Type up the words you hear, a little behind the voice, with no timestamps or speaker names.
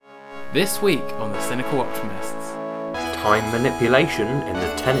This week on The Cynical Optimists. Time manipulation in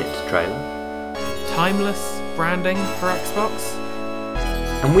the Tenet trailer. Timeless branding for Xbox.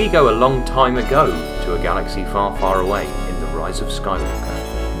 And we go a long time ago to a galaxy far, far away in The Rise of Skywalker.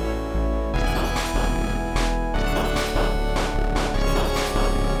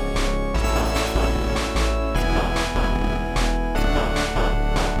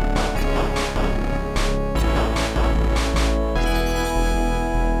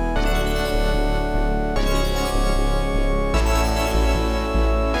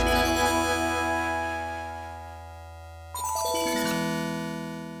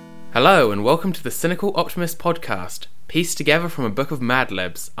 Hello and welcome to the Cynical Optimist podcast, pieced together from a book of Mad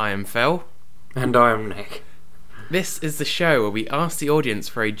Libs. I am Phil. And I am Nick. This is the show where we ask the audience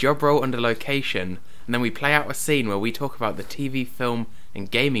for a job role and a location, and then we play out a scene where we talk about the TV, film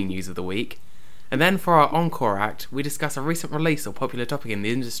and gaming news of the week. And then for our encore act, we discuss a recent release or popular topic in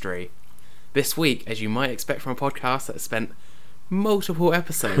the industry. This week, as you might expect from a podcast that has spent multiple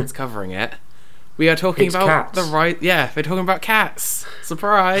episodes covering it, we are talking about cats. we're talking about cats.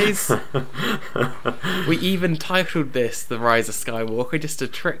 Surprise! We even titled this The Rise of Skywalker just to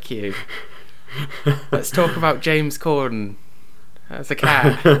trick you. Let's talk about James Corden as a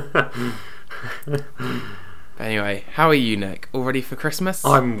cat. But anyway, how are you, Nick? All ready for Christmas?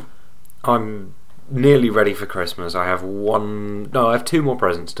 I'm nearly ready for Christmas. I have two more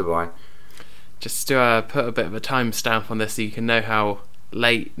presents to buy. Just to put a bit of a timestamp on this so you can know how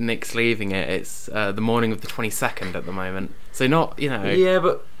late Nick's leaving it. It's the morning of the 22nd at the moment, so not, Yeah,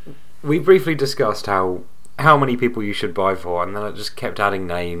 but we briefly discussed how many people you should buy for, and then I just kept adding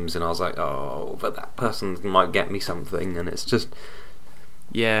names, and I was like, oh, but that person might get me something, and it's just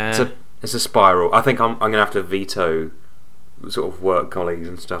it's a spiral. I think I'm gonna have to veto sort of work colleagues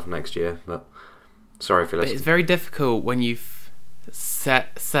and stuff next year, but sorry if you're listening. It's very difficult when you've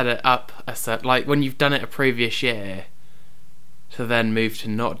set it up like when you've done it a previous year to then move to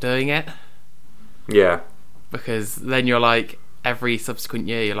not doing it. Yeah. Because then you're like, every subsequent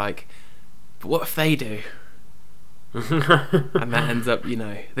year you're like, but what if they do? And that ends up,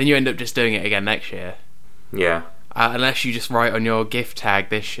 then you end up just doing it again next year. Yeah. Unless you just write on your gift tag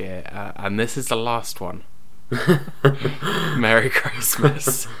this year, and this is the last one. Merry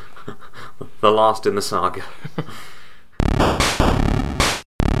Christmas. The last in the saga.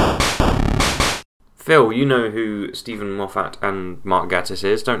 Phil, you know who Stephen Moffat and Mark Gatiss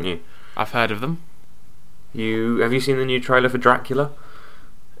is, don't you? I've heard of them. Have you seen the new trailer for Dracula?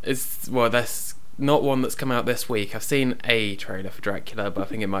 That's not one that's come out this week. I've seen a trailer for Dracula, but I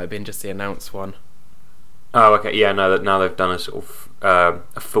think it might have been just the announced one. Oh, okay. Yeah, no. Now they've done a sort of a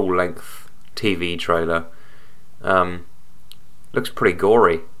full-length TV trailer. Looks pretty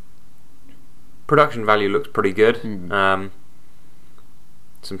gory. Production value looks pretty good.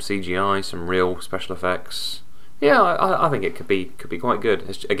 Some CGI, some real special effects. Yeah, I think it could be quite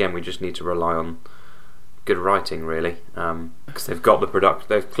good. Again, we just need to rely on good writing, really, because they've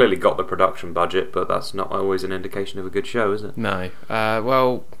clearly got the production budget, but that's not always an indication of a good show, is it? No.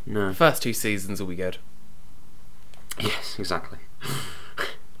 No. First two seasons will be good. Yes, exactly.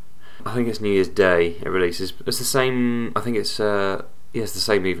 I think it's New Year's Day. It releases. It's the same. I think it's the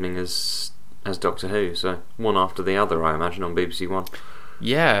same evening as Doctor Who. So one after the other, I imagine, on BBC One.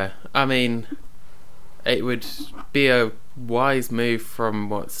 Yeah, I mean, it would be a wise move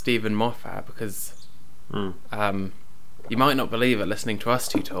from Stephen Moffat, because you might not believe it listening to us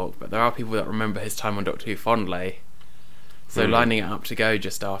two talk, but there are people that remember his time on Doctor Who fondly. So lining it up to go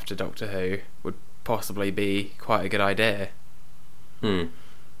just after Doctor Who would possibly be quite a good idea. I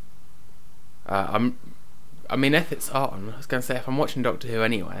mean, if it's on, I was going to say, if I'm watching Doctor Who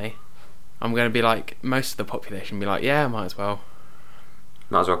anyway, I'm going to be like, most of the population be like, yeah, might as well.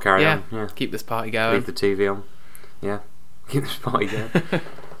 Might as well carry on. Yeah. Keep this party going. Leave the TV on. Yeah. Keep this party going.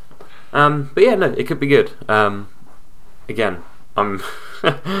 But yeah, no, it could be good. Again, I'm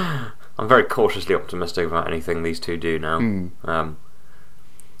I'm very cautiously optimistic about anything these two do now.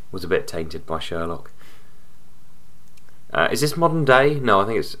 Was a bit tainted by Sherlock. Is this modern day? No, I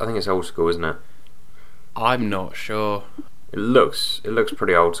think it's old school, isn't it? I'm not sure. It looks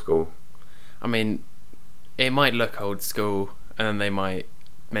pretty old school. I mean, it might look old school, and then they might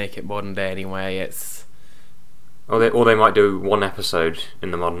make it modern day anyway. Or they might do one episode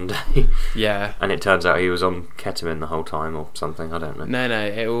in the modern day. Yeah. And it turns out he was on ketamine the whole time or something. I don't know. No.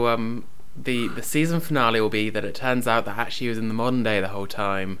 It will. The season finale will be that it turns out that actually he was in the modern day the whole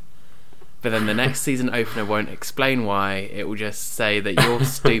time. But then the next season opener won't explain why. It will just say that you're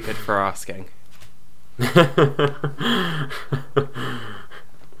stupid for asking.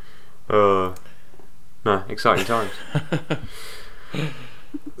 No, exciting times.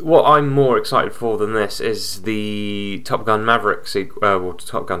 What I'm more excited for than this is the Top Gun Maverick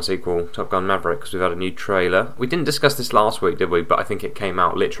Top Gun sequel, Top Gun Maverick, because we've had a new trailer. We didn't discuss this last week, did we? But I think it came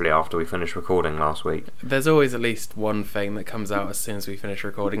out literally after we finished recording last week. There's always at least one thing that comes out as soon as we finish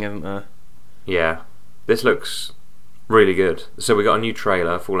recording, isn't there? Yeah. This looks really good. So we got a new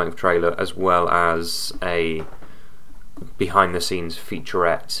trailer, full-length trailer, as well as a behind-the-scenes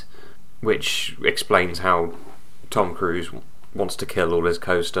featurette, which explains how Tom Cruise wants to kill all his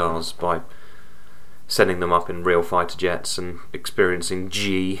co-stars by sending them up in real fighter jets and experiencing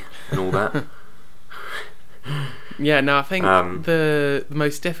G and all that. Yeah, no, I think the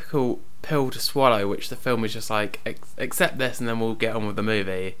most difficult pill to swallow, which the film is just like, accept this and then we'll get on with the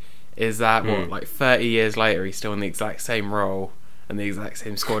movie, is that, 30 years later he's still in the exact same role and the exact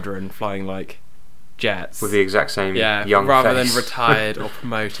same squadron flying like jets. With the exact same young rather face. than retired or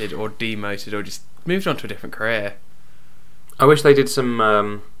promoted or demoted or just moved on to a different career. I wish they did some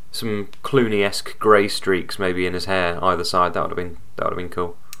Clooney-esque grey streaks maybe in his hair either side. That would have been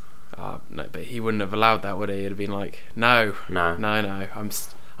cool. No, but he wouldn't have allowed that, would he? It'd have been like, no.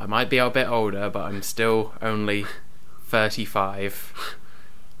 I might be a bit older, but I'm still only 35.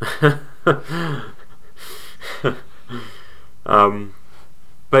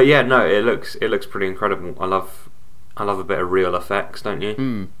 But yeah, no, it looks pretty incredible. I love a bit of real effects, don't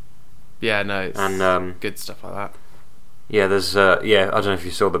you? Yeah, no, it's good stuff like that. Yeah, there's I don't know if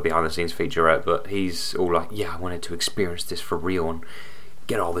you saw the behind the scenes featurette, but he's all like, I wanted to experience this for real and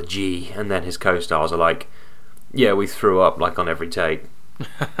get all the G, and then his co-stars are like, we threw up like on every take.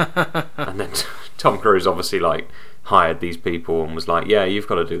 And then Tom Cruise obviously like hired these people and was like, you've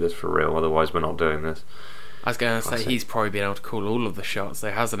got to do this for real, otherwise we're not doing this. I was going to say, he's probably been able to call all of the shots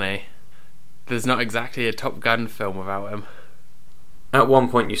though, hasn't he? There's not exactly a Top Gun film without him. At one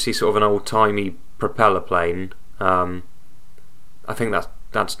point you see sort of an old-timey propeller plane. I think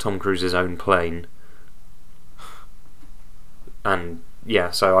that's Tom Cruise's own plane. And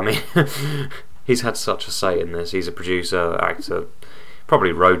so I mean he's had such a say in this. He's a producer, actor,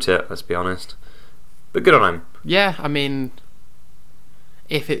 probably wrote it, let's be honest. But good on him. Yeah, I mean,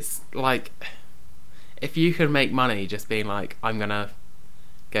 if it's like, if you could make money just being like, I'm gonna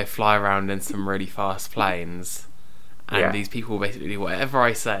go fly around in some really fast planes, and these people basically do whatever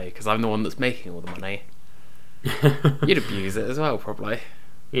I say because I'm the one that's making all the money, you'd abuse it as well, probably.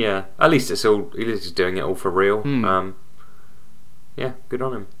 Yeah, at least he's doing it all for real. Yeah, good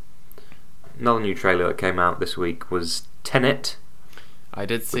on him. Another new trailer that came out this week was Tenet. I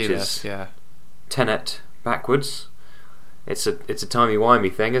did see this, yeah. Tenet backwards. It's a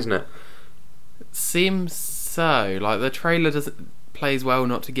timey-wimey thing, isn't it? Seems so. Like, the trailer plays well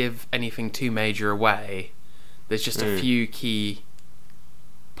not to give anything too major away. There's just a few key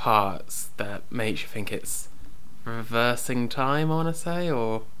parts that makes you think it's reversing time, I want to say,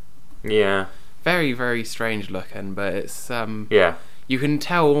 or... Yeah. Very, very strange looking, but it's... You can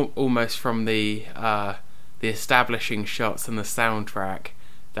tell almost from the establishing shots and the soundtrack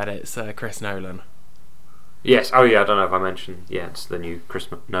that it's Chris Nolan. Yes. Oh yeah, I don't know if I mentioned. Yeah, it's the new Chris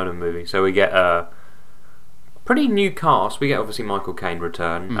Nolan movie. So we get a pretty new cast. We get obviously Michael Caine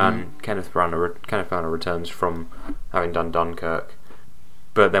return, and Kenneth Branagh returns from having done Dunkirk.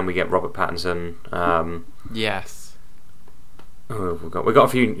 But then we get Robert Pattinson. Yes. We've got a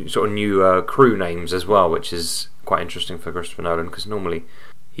few sort of new crew names as well, which is quite interesting for Christopher Nolan because normally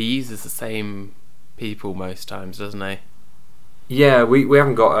he uses the same people most times, doesn't he? Yeah, we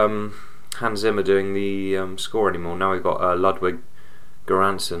haven't got Hans Zimmer doing the score anymore. Now we've got Ludwig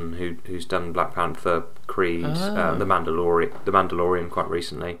Göransson who's done Black Panther, Creed, the Mandalorian quite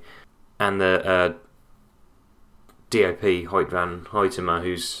recently, and the DOP Hoyt van Hoytema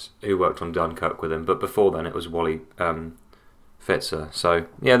who worked on Dunkirk with him. But before then it was Wally Fitzer. So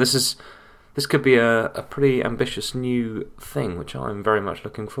yeah, this could be a pretty ambitious new thing, which I'm very much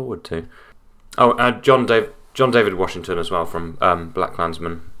looking forward to. Oh, John David Washington as well from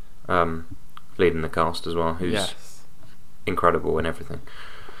BlacKkKlansman, leading the cast as well, who's incredible in everything.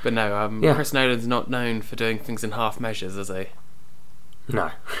 But no, Chris Nolan's not known for doing things in half measures, is he?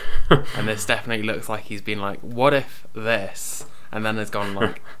 No. And this definitely looks like he's been like, what if this? And then has gone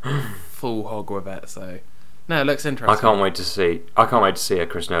like full hog with it, so... No, it looks interesting. I can't wait to see a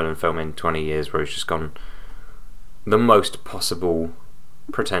Chris Nolan film in 20 years where he's just gone the most possible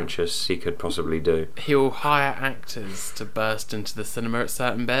pretentious he could possibly do. He'll hire actors to burst into the cinema at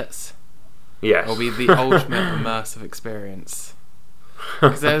certain bits. Yes. It'll be the ultimate immersive experience.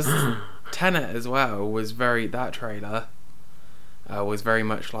 Because there's Tenet as well, that trailer was very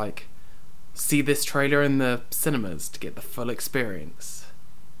much like, see this trailer in the cinemas to get the full experience.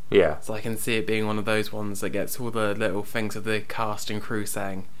 Yeah. So I can see it being one of those ones that gets all the little things of the cast and crew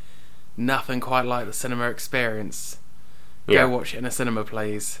saying, nothing quite like the cinema experience. Yeah. Go watch it in a cinema,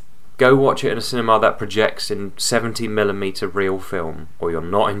 please. Go watch it in a cinema that projects in 70mm real film, or you're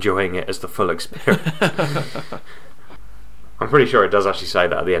not enjoying it as the full experience. I'm pretty sure it does actually say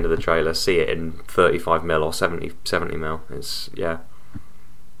that at the end of the trailer. See it in 35mm or 70mm. It's, yeah.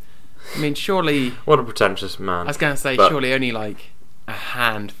 I mean, surely... What a pretentious man. I was going to say, surely only like a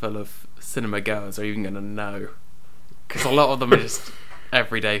handful of cinema goers are even going to know. Because a lot of them are just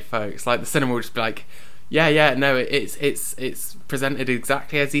everyday folks. Like, the cinema will just be like, yeah, no, it's presented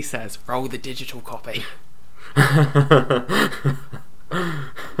exactly as he says. Roll the digital copy.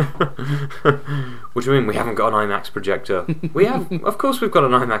 What do you mean we haven't got an IMAX projector? We have, of course we've got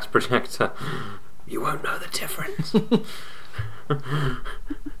an IMAX projector. You won't know the difference.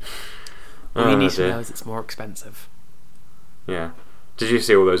 All you need to know is it's more expensive. Yeah. Did you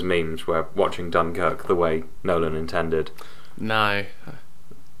see all those memes where watching Dunkirk the way Nolan intended? No.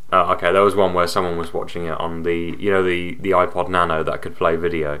 Oh, okay, there was one where someone was watching it on the iPod Nano that could play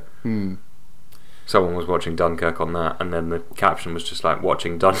video. Someone was watching Dunkirk on that, and then the caption was just like,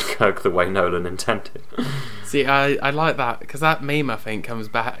 watching Dunkirk the way Nolan intended. See, I like that, because that meme, I think, comes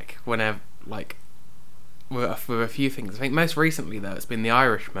back whenever, like, with a few things. I think most recently, though, it's been The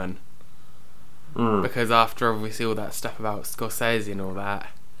Irishman. Because after, obviously, all that stuff about Scorsese and all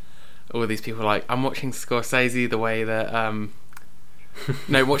that, all these people are like, I'm watching Scorsese the way that,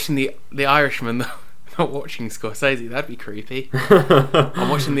 no, watching the Irishman, not watching Scorsese, that'd be creepy. I'm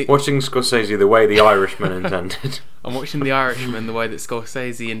watching Scorsese the way the Irishman intended. I'm watching The Irishman the way that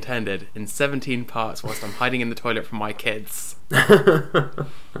Scorsese intended, in 17 parts, whilst I'm hiding in the toilet from my kids.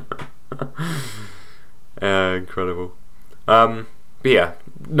 Incredible. But yeah,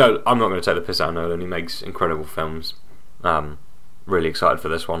 no, I'm not going to take the piss out of Nolan. He makes incredible films. Really excited for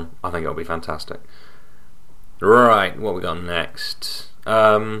this one. I think it'll be fantastic. Right, what we got next?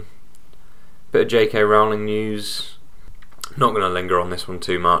 Bit of J.K. Rowling news. Not going to linger on this one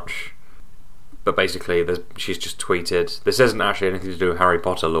too much, but basically she's just tweeted, this isn't actually anything to do with Harry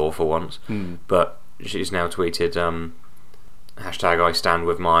Potter lore for once, but she's now tweeted hashtag I stand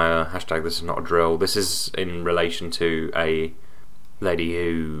with Maya, hashtag this is not a drill. This is in relation to a lady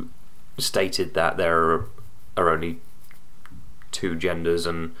who stated that there are only two genders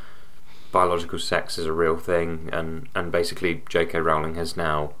and biological sex is a real thing, and basically J.K. Rowling has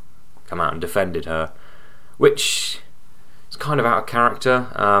now come out and defended her, which is kind of out of character.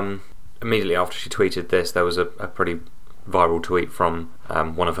 Immediately after she tweeted this, there was a pretty viral tweet from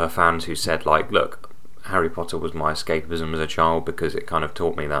one of her fans who said, like, look, Harry Potter was my escapism as a child because it kind of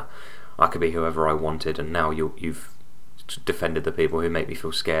taught me that I could be whoever I wanted, and now you've defended the people who make me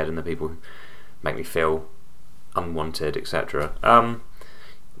feel scared and the people who make me feel unwanted, etc.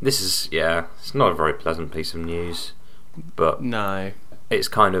 This is, it's not a very pleasant piece of news, but no, it's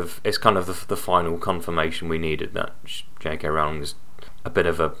kind of the final confirmation we needed that J.K. Rowling is a bit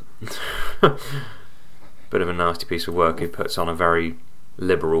of a nasty piece of work who puts on a very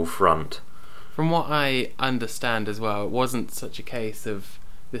liberal front. From what I understand as well, it wasn't such a case of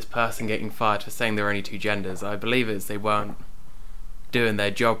this person getting fired for saying there are only two genders. I believe it's they weren't doing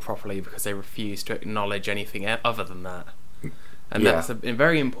their job properly because they refused to acknowledge anything other than that. And that's a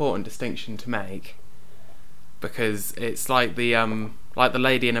very important distinction to make, because it's like the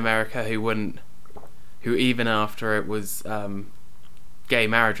lady in America who even after it was gay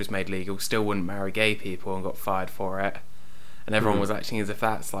marriage was made legal, still wouldn't marry gay people and got fired for it, and everyone was acting as if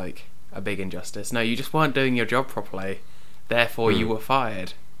that's like a big injustice. No, you just weren't doing your job properly, therefore you were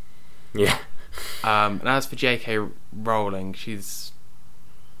fired. Yeah. And as for J.K. Rowling, this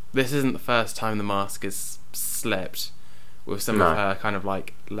isn't the first time the mask has slipped with some of her kind of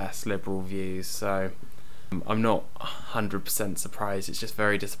like less liberal views, so I'm not 100% surprised. It's just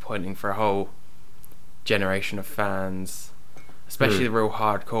very disappointing for a whole generation of fans, especially the real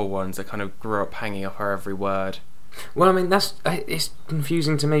hardcore ones that kind of grew up hanging off her every word. Well, I mean, it's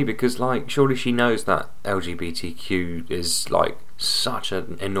confusing to me because, like, surely she knows that LGBTQ is like such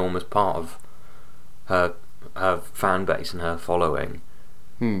an enormous part of her fan base and her following.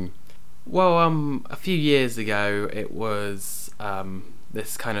 Well, a few years ago, it was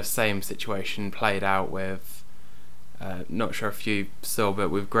this kind of same situation played out with, not sure if you saw, but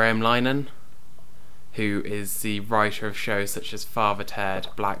with Graham Linehan, who is the writer of shows such as Father Ted,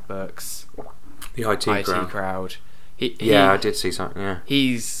 Black Books, the IT crowd. I did see something, yeah.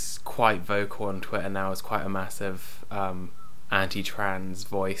 He's quite vocal on Twitter now, as quite a massive anti-trans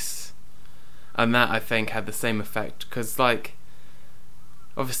voice. And that, I think, had the same effect, because, like,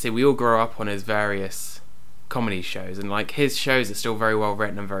 obviously we all grow up on his various comedy shows, and like his shows are still very well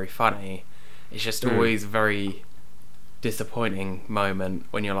written and very funny. It's just always a very disappointing moment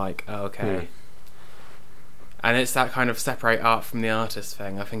when you're like, oh, okay. And it's that kind of separate art from the artist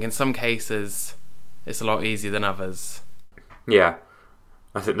thing. I think in some cases it's a lot easier than others. Yeah,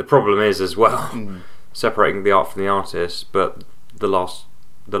 I think the problem is as well separating the art from the artist, but the last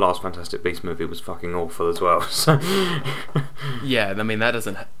Fantastic Beasts movie was fucking awful as well. So yeah, I mean that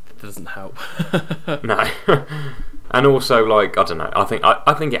doesn't help. No. And also, like, I don't know,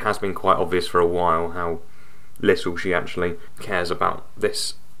 I think it has been quite obvious for a while how little she actually cares about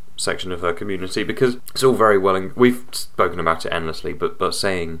this section of her community, because it's all very well, and we've spoken about it endlessly, but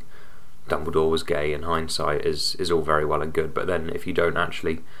saying Dumbledore was gay in hindsight is all very well and good, but then if you don't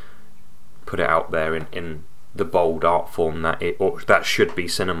actually put it out there in the bold art form that should be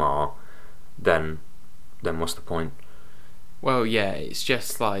cinema, then what's the point? Well, yeah, it's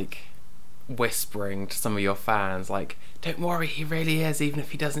just like whispering to some of your fans, like, don't worry, he really is, even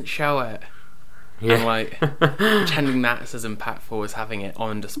if he doesn't show it. Yeah. And like pretending that's as impactful as having it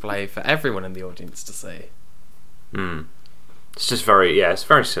on display for everyone in the audience to see. It's just it's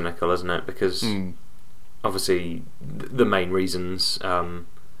very cynical, isn't it? Because obviously the main reasons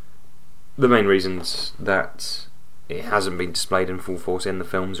that it hasn't been displayed in full force in the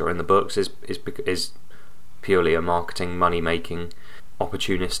films or in the books is purely a marketing, money making,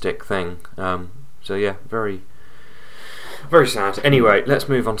 opportunistic thing. So yeah, very, very sad. Anyway, let's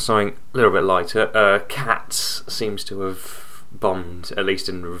move on to something a little bit lighter. Cats seems to have bombed, at least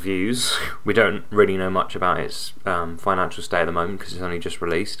in reviews. We don't really know much about its financial state at the moment because it's only just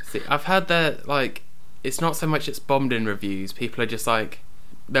released. See, I've heard that like it's not so much it's bombed in reviews. People are just like,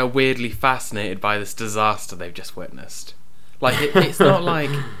 they're weirdly fascinated by this disaster they've just witnessed. Like it's not like,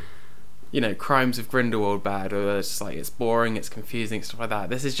 you know, Crimes of Grindelwald bad, or it's just like it's boring, it's confusing, stuff like that.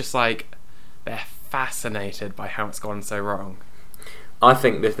 This is just like they're fascinated by how it's gone so wrong. I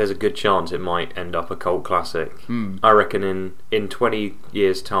think that there's a good chance it might end up a cult classic. I reckon in 20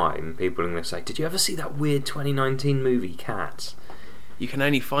 years' time, people are going to say, did you ever see that weird 2019 movie, Cats? You can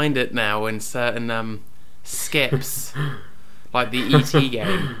only find it now in certain skips, like the E.T.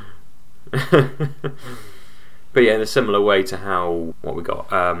 game. But yeah, in a similar way to how, what we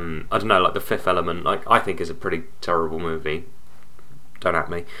got, I don't know, like The Fifth Element, like I think is a pretty terrible movie. Don't at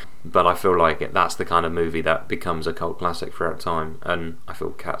me. But I feel like that's the kind of movie that becomes a cult classic throughout time, and I feel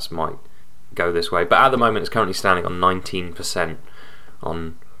Cats might go this way. But at the moment, it's currently standing on 19%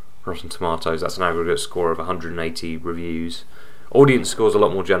 on Rotten Tomatoes. That's an aggregate score of 180 reviews. Audience score's a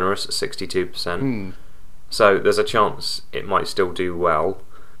lot more generous at 62%. So there's a chance it might still do well.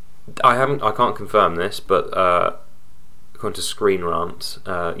 I can't confirm this, but according to Screen Rant,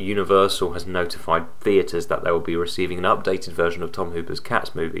 Universal has notified theatres that they will be receiving an updated version of Tom Hooper's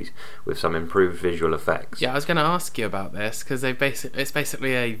Cats movies with some improved visual effects. Yeah, I was going to ask you about this because it's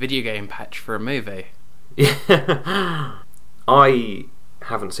basically a video game patch for a movie. Yeah, I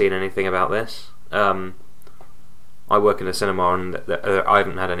haven't seen anything about this. I work in a cinema and I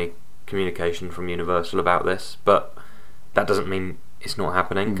haven't had any communication from Universal about this, but that doesn't mean it's not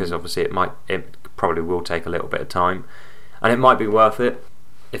happening, because obviously it probably will take a little bit of time, and it might be worth it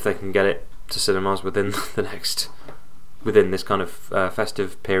if they can get it to cinemas within this kind of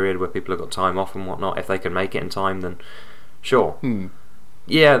festive period where people have got time off and whatnot. If they can make it in time, then sure.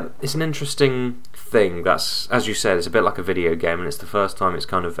 Yeah, it's an interesting thing. That's, as you said, it's a bit like a video game, and it's the first time it's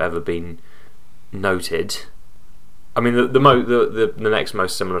kind of ever been noted. I mean, the next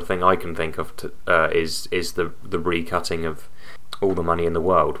most similar thing I can think of is the recutting of All the Money in the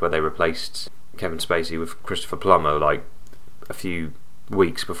World, where they replaced Kevin Spacey with Christopher Plummer like a few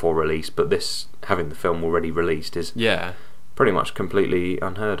weeks before release. But this, having the film already released, is pretty much completely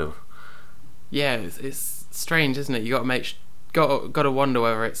unheard of. Yeah, it's strange, isn't it? You got to wonder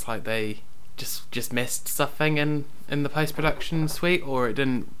whether it's like they just missed something in the post-production suite, or it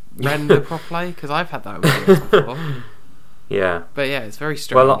didn't render properly, because I've had that with videos before. Yeah, but yeah, it's very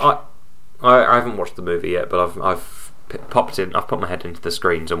strange. Well, I haven't watched the movie yet, but I've put my head into the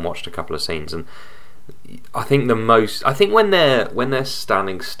screens and watched a couple of scenes, and I think when they're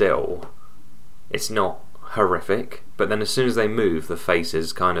standing still, it's not horrific, but then as soon as they move, the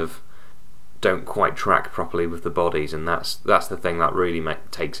faces kind of don't quite track properly with the bodies, and that's the thing that really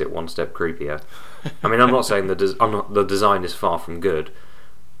takes it one step creepier. I mean, I'm not saying the design is far from good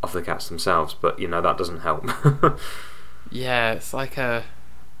of the cats themselves, but you know, that doesn't help. Yeah, it's like a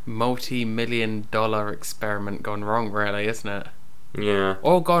multi-million-dollar experiment gone wrong, really, isn't it? Yeah.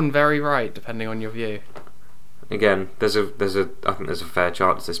 Or gone very right, depending on your view. Again, I think there's a fair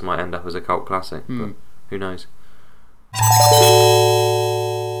chance this might end up as a cult classic, but who knows?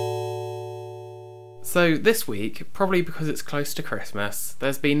 So this week, probably because it's close to Christmas,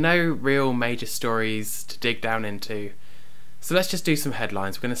 there's been no real major stories to dig down into. So let's just do some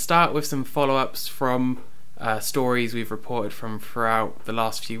headlines. We're going to start with some follow-ups from stories we've reported from throughout the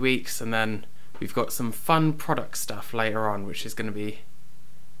last few weeks, and then we've got some fun product stuff later on, which is going to be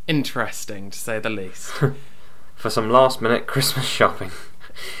interesting to say the least. For some last-minute Christmas shopping.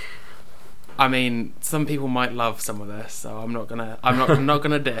 I mean, some people might love some of this, so I'm not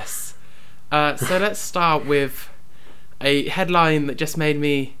gonna diss. So let's start with a headline that just made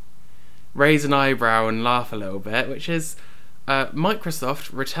me raise an eyebrow and laugh a little bit, which is Microsoft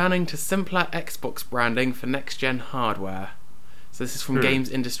returning to simpler Xbox branding for next-gen hardware. So this is from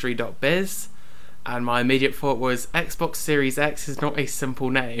gamesindustry.biz, and my immediate thought was Xbox Series X is not a simple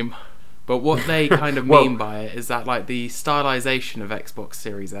name, but what they kind of mean by it is that like the stylization of Xbox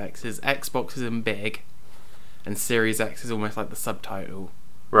Series X is Xbox is in big, and Series X is almost like the subtitle.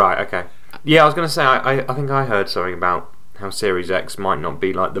 Right, okay. Yeah, I was going to say, I think I heard something about how Series X might not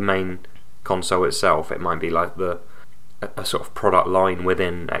be like the main console itself, it might be like a sort of product line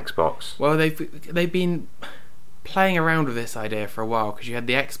within Xbox. Well, they've been playing around with this idea for a while, because you had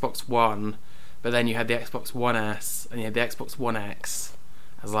the Xbox One, but then you had the Xbox One S, and you had the Xbox One X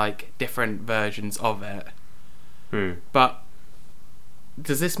as like different versions of it. But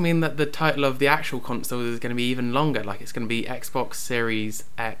does this mean that the title of the actual console is going to be even longer? Like it's going to be Xbox Series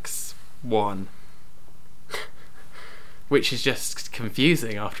X1, which is just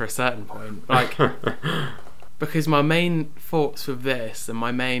confusing after a certain point. Like, because my main thoughts with this and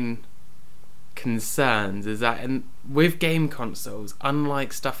my main concerns is that with game consoles,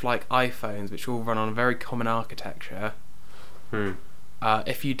 unlike stuff like iPhones, which all run on a very common architecture,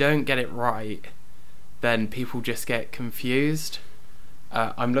 if you don't get it right, then people just get confused.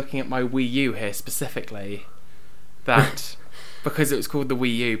 I'm looking at my Wii U here specifically, that because it was called the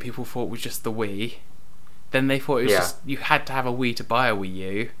Wii U, people thought it was just the Wii. Then they thought it was just you had to have a Wii to buy a Wii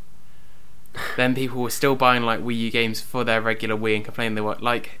U. Then people were still buying like Wii U games for their regular Wii and complaining they weren't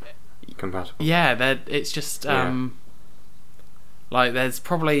like compatible. Yeah, it's just like there's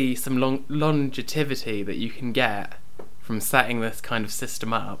probably some longevity that you can get from setting this kind of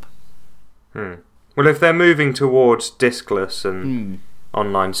system up. Well, if they're moving towards diskless and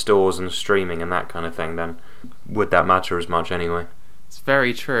online stores and streaming and that kind of thing, then would that matter as much anyway? It's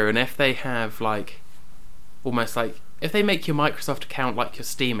very true. And if they have like almost like if they make your Microsoft account like your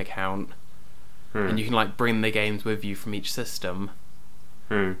Steam account, and you can like bring the games with you from each system,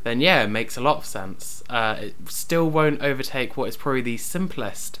 then yeah, it makes a lot of sense. It still won't overtake what is probably the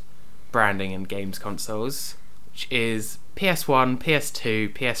simplest branding in games consoles, which is PS1,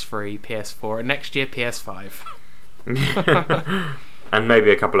 PS2, PS3, PS4, and next year PS5. And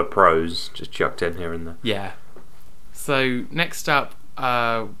maybe a couple of Pros just chucked in here and there. Yeah. So next up,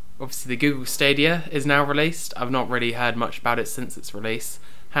 obviously the Google Stadia is now released. I've not really heard much about it since its release.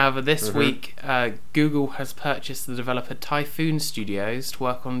 However, this week, Google has purchased the developer Typhoon Studios to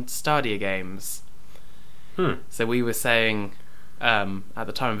work on Stadia games. So we were saying at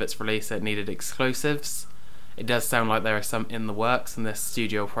the time of its release it needed exclusives. It does sound like there are some in the works, and this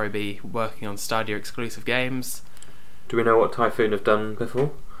studio will probably be working on Stadia exclusive games. Do we know what Typhoon have done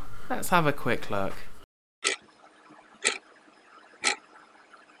before? Let's have a quick look.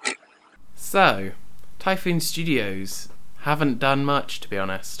 So, Typhoon Studios haven't done much, to be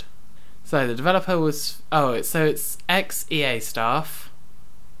honest. So the developer was it's ex-EA staff,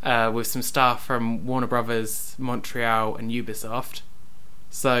 with some staff from Warner Brothers, Montreal, and Ubisoft.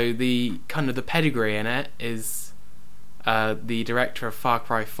 So the kind of the pedigree in it is the director of Far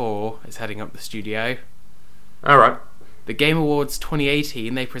Cry 4 is heading up the studio. Alright. The Game Awards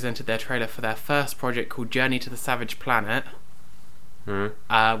 2018, they presented their trailer for their first project called Journey to the Savage Planet,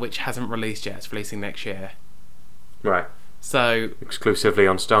 which hasn't released yet. It's releasing next year. Right. So exclusively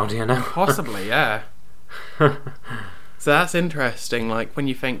on Stadia now. Possibly, yeah. So that's interesting. Like when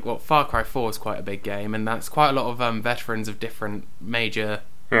you think, well, Far Cry 4 is quite a big game, and that's quite a lot of veterans of different major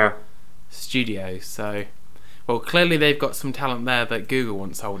studios. So, well, clearly they've got some talent there that Google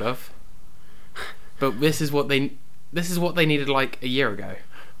wants hold of. But this is what they needed like a year ago.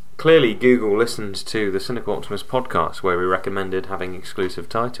 Clearly, Google listened to the Cynical Optimist podcast where we recommended having exclusive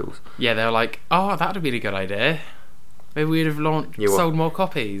titles. Yeah, they were like, "Oh, that would be a good idea. Maybe we'd have sold more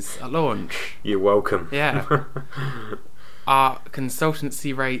copies at launch." You're welcome. Yeah. Our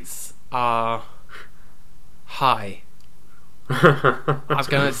consultancy rates are high. I was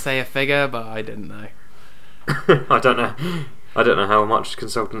going to say a figure, but I didn't know. I don't know how much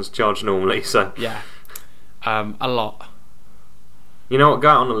consultants charge normally. So yeah, a lot. You know what? Go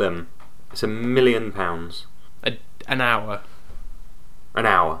out on a limb. It's £1 million. An hour. An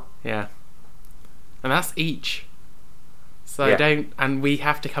hour. Yeah. and that's each. So Yeah. and we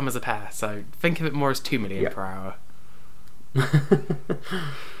have to come as a pair. So think of it more as 2 million Yep. per hour.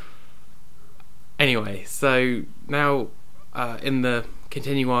 Anyway, so now in the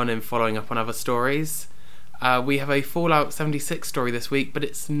continue on and following up on other stories, we have a Fallout 76 story this week, but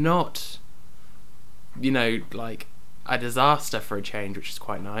it's not, like a disaster for a change, which is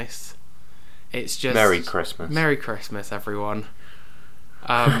quite nice. It's just Merry Christmas. Merry Christmas, everyone.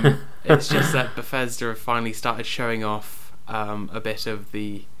 It's just that Bethesda have finally started showing off a bit of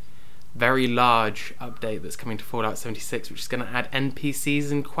the very large update that's coming to Fallout 76, which is going to add NPCs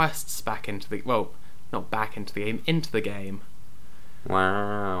and quests back into the... Well, not back into the game, into the game.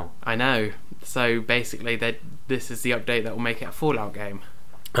 Wow. I know. So basically, this is the update that will make it a Fallout game.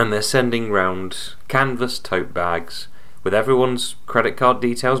 And they're sending round canvas tote bags with everyone's credit card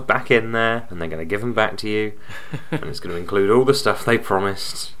details back in there, and they're going to give them back to you. And it's going to include all the stuff they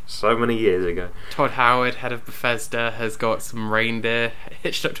promised so many years ago. Todd Howard, head of Bethesda, has got some reindeer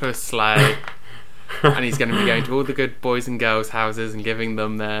hitched up to a sleigh. And he's going to be going to all the good boys and girls' houses and giving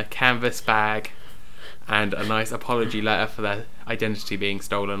them their canvas bag and a nice apology letter for their identity being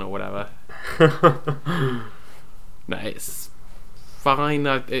stolen or whatever. No, it's fine.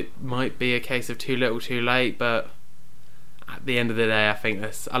 It might be a case of too little too late, but at the end of the day, I think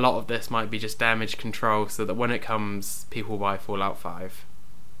a lot of this might be just damage control, so that when it comes, people buy Fallout 5.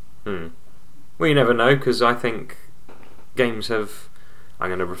 Well, you never know, because I think games have... I'm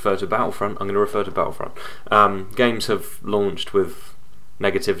going to refer to Battlefront. Games have launched with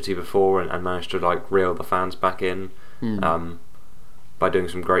negativity before and managed to reel the fans back in by doing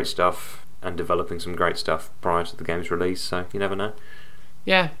some great stuff and developing some great stuff prior to the game's release, so you never know.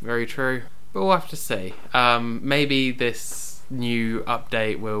 Yeah, very true. But we'll have to see. Maybe this new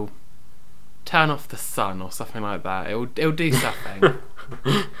update will turn off the sun or something like that. It'll do something.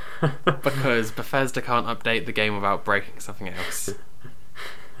 Because Bethesda can't update the game without breaking something else.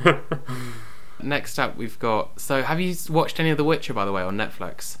 Next up we've got... So have you watched any of The Witcher, by the way, on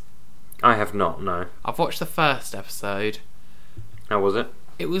Netflix? I have not, no. I've watched the first episode. How was it?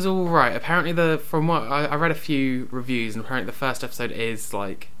 It was alright. Apparently from what I read a few reviews, and apparently the first episode is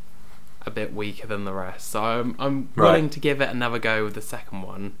a bit weaker than the rest. So I'm willing to give it another go with the second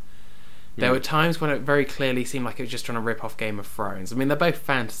one. There were times when it very clearly seemed like it was just trying to rip off Game of Thrones. I mean, they're both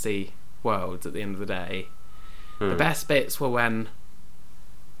fantasy worlds at the end of the day. The best bits were when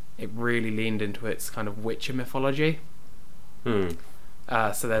it really leaned into its kind of Witcher mythology. So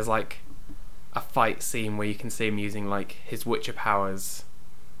there's a fight scene where you can see him using his Witcher powers,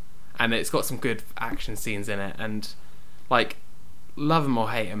 and it's got some good action scenes in it, and love him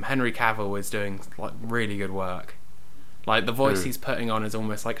or hate him, Henry Cavill is doing really good work. The voice he's putting on is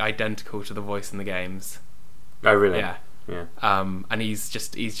almost identical to the voice in the games. Oh really? Yeah. Yeah. And he's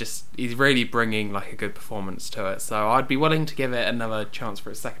really bringing a good performance to it. So I'd be willing to give it another chance for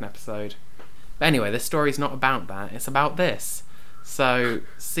its second episode. But anyway, this story's not about that. It's about this. So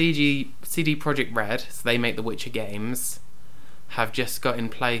CD Projekt Red, so they make the Witcher games, have just got in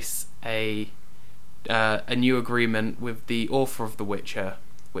place a new agreement with the author of The Witcher,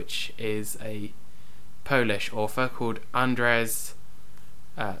 which is a Polish author called Andrzej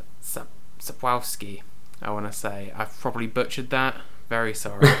Sapkowski. I want to say I've probably butchered that. Very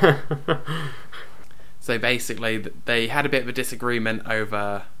sorry. So basically, they had a bit of a disagreement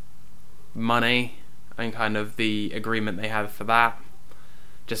over money and kind of the agreement they had for that,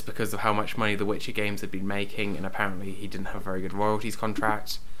 just because of how much money the Witcher games had been making, and apparently he didn't have a very good royalties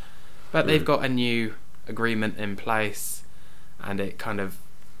contract. But they've got a new agreement in place, and it kind of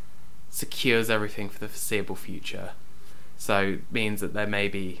secures everything for the foreseeable future. So it means that there may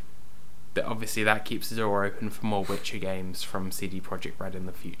be... But obviously that keeps the door open for more Witcher games from CD Projekt Red in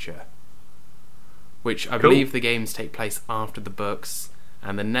the future. Which I believe the games take place after the books,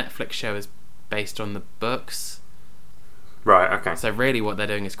 and the Netflix show is based on the books. Right, okay. So really what they're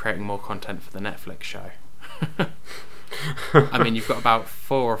doing is creating more content for the Netflix show. I mean, you've got about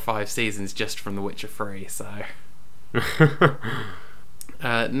 4 or 5 seasons just from The Witcher 3, so...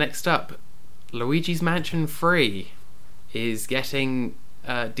 Next up, Luigi's Mansion 3 is getting...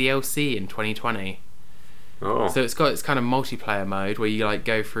 DLC in 2020. So it's got its kind of multiplayer mode where you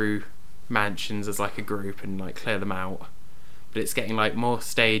go through mansions as a group and clear them out, but it's getting more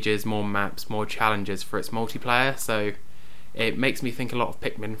stages, more maps, more challenges for its multiplayer. So it makes me think a lot of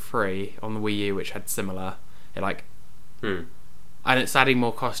Pikmin 3 on the Wii U, which had similar. And it's adding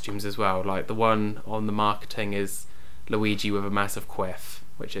more costumes as well. The one on the marketing is Luigi with a massive quiff,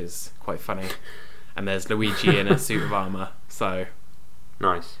 which is quite funny, and there's Luigi in a suit of armour. So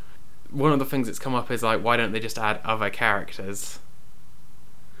nice. One of the things that's come up is why don't they just add other characters?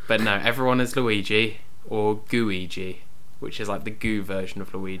 But no, everyone is Luigi, or Gooigi, which is like the goo version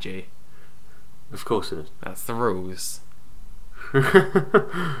of Luigi. Of course it is. That's the rules.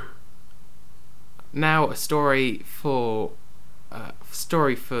 Now, a story for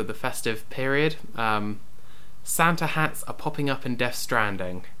the festive period. Santa hats are popping up in Death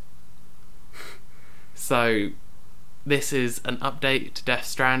Stranding. So, this is an update to Death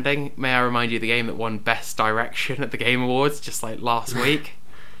Stranding. May I remind you, the game that won Best Direction at the Game Awards just like last week.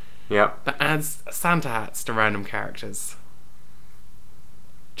 Yep. That adds Santa hats to random characters.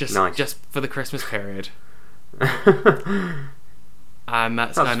 Just for the Christmas period. And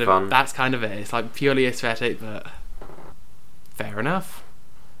that's fun. That's kind of it. It's like purely aesthetic, but fair enough.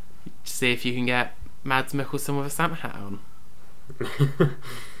 See if you can get Mads Mikkelsen with a Santa hat on.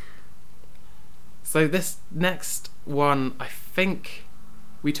 So this next one, I think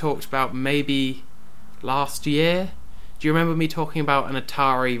we talked about maybe last year. Do you remember me talking about an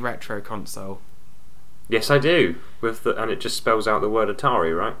Atari retro console? Yes, I do. And it just spells out the word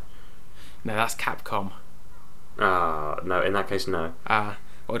Atari, right? No, that's Capcom. No, in that case, no.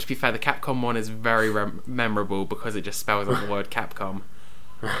 Well, to be fair, the Capcom one is very memorable because it just spells out the word Capcom.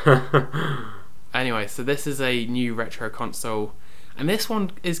 Anyway, so this is a new retro console, and this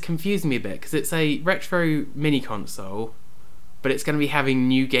one is confusing me a bit because it's a retro mini console, but it's going to be having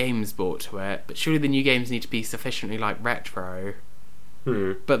new games brought to it, but surely the new games need to be sufficiently like retro.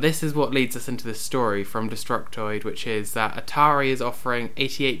 But this is what leads us into this story from Destructoid, which is that Atari is offering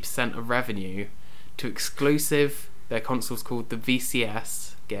 88% of revenue to exclusive, their consoles called the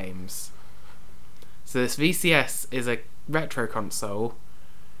VCS games. So this VCS is a retro console,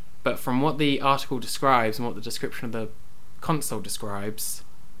 but from what the article describes and what the description of the console describes,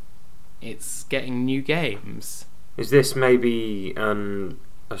 it's getting new games. Is this maybe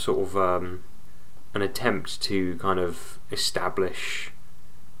a sort of an attempt to kind of establish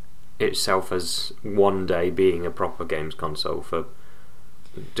itself as one day being a proper games console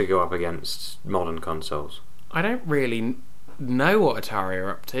to go up against modern consoles? I don't really know what Atari are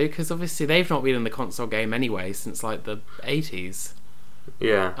up to, because obviously they've not been in the console game anyway since like the 80s.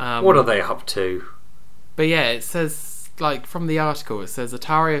 Yeah. What are they up to? But yeah, it says, like from the article, it says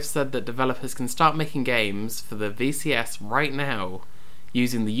Atari have said that developers can start making games for the VCS right now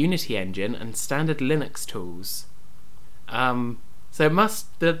using the Unity engine and standard Linux tools. So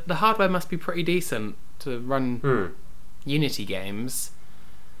the hardware must be pretty decent to run Unity games.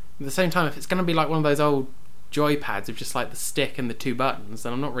 At the same time, if it's going to be like one of those old joypads with just like the stick and the two buttons,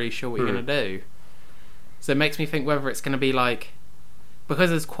 then I'm not really sure what you're going to do. So it makes me think whether it's going to be like,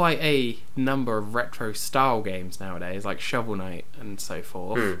 because there's quite a number of retro style games nowadays, like Shovel Knight and so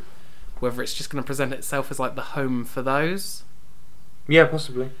forth, whether it's just going to present itself as like the home for those. Yeah,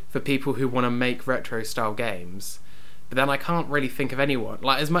 possibly. For people who want to make retro style games. But then I can't really think of anyone.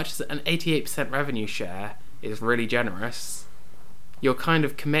 Like, as much as an 88% revenue share is really generous, you're kind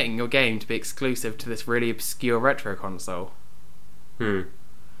of committing your game to be exclusive to this really obscure retro console.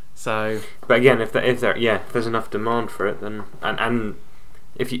 So, but again, if there's enough demand for it, then and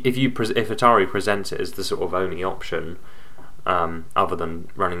if Atari presents it as the sort of only option, other than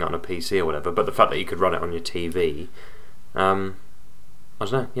running it on a PC or whatever, but the fact that you could run it on your TV, I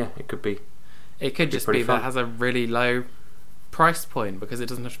don't know. Yeah, it could be. It could just be that it has a really low price point because it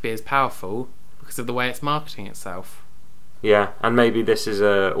doesn't have to be as powerful because of the way it's marketing itself. Yeah, and maybe this is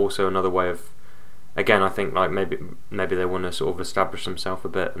also another way of, again, I think like maybe they want to sort of establish themselves a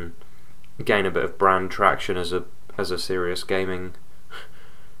bit and gain a bit of brand traction as a serious gaming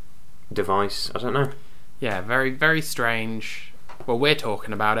device. I don't know. Yeah, very, very strange. Well, we're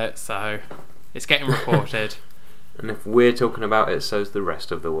talking about it, so it's getting reported. And if we're talking about it, so's the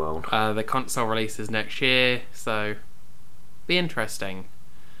rest of the world. The console releases next year, so be interesting.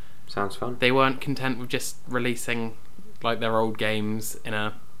 Sounds fun. They weren't content with just releasing like their old games in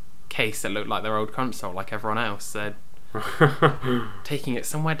a case that looked like their old console, like everyone else. They're taking it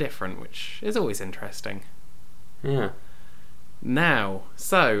somewhere different, which is always interesting. Yeah. Now,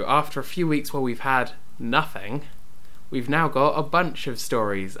 so after a few weeks where we've had nothing, we've now got a bunch of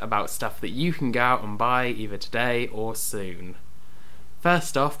stories about stuff that you can go out and buy either today or soon.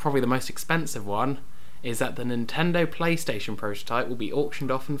 First off, probably the most expensive one, is that the Nintendo PlayStation prototype will be auctioned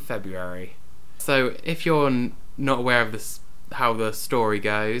off in February. So, if you're not aware of this, how the story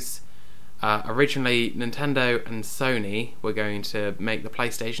goes, originally Nintendo and Sony were going to make the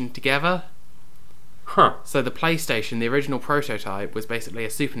PlayStation together. So the PlayStation, the original prototype, was basically a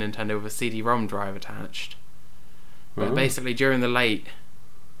Super Nintendo with a CD-ROM drive attached. But basically during the late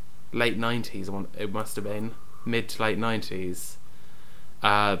 90s, it must have been, mid to late 90s,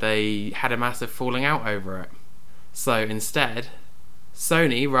 they had a massive falling out over it. So instead,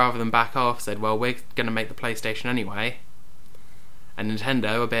 Sony, rather than back off, said, well, we're going to make the PlayStation anyway. And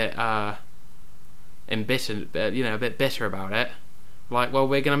Nintendo, a bit embittered, a bit bitter about it. Like, well,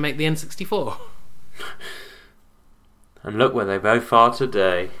 we're going to make the N64. And look where they both are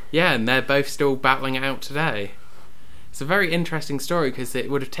today. Yeah, and they're both still battling it out today. It's a very interesting story because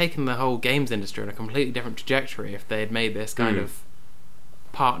it would have taken the whole games industry on a completely different trajectory if they had made this kind of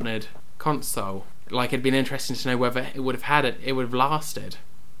partnered console. Like, it'd been interesting to know whether it would have lasted.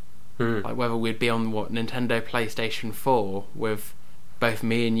 Like, whether we'd be on, Nintendo PlayStation 4 with both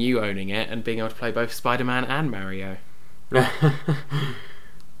me and you owning it and being able to play both Spider-Man and Mario.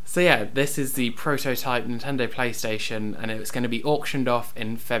 So yeah, this is the prototype Nintendo PlayStation, and it's going to be auctioned off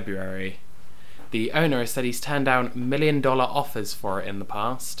in February. The owner has said he's turned down $1 million offers for it in the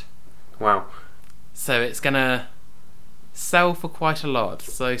past. Wow. So it's going to sell for quite a lot.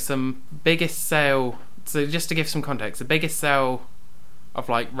 So so just to give some context, the biggest sale of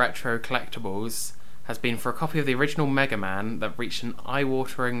like retro collectibles has been for a copy of the original Mega Man that reached an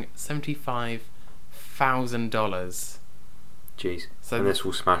eye-watering $75,000. Jeez. So and this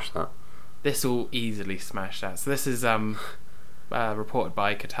will smash that. This will easily smash that. So this is reported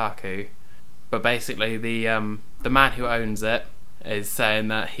by Kotaku. But basically the man who owns it is saying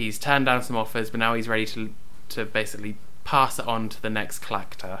that he's turned down some offers, but now he's ready to basically pass it on to the next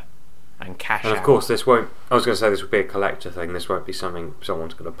collector and cash out. And of course this won't... I was going to say this would be a collector thing. This won't be something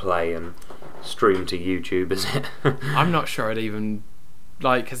someone's going to play and stream to YouTube, is it? I'm not sure it'd even...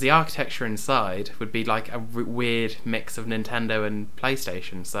 Like, because the architecture inside would be like a weird mix of Nintendo and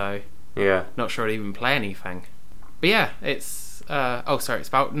PlayStation, so... Yeah. Not sure it'd even play anything. But yeah, it's... it was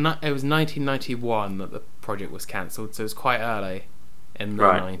 1991 that the project was cancelled, so it was quite early in the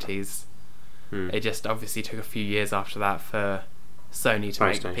 90s. It just obviously took a few years after that for Sony to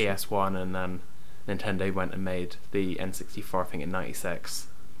make the PS1, and then Nintendo went and made the N64, I think, in 96.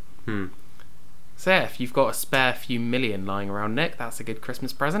 So yeah, if you've got a spare few million lying around, Nick, that's a good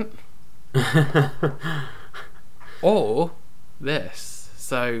Christmas present. Or this.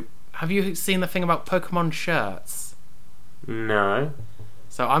 So, have you seen the thing about Pokemon shirts? No.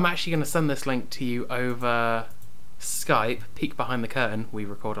 So I'm actually going to send this link to you over Skype. Peek behind the curtain. We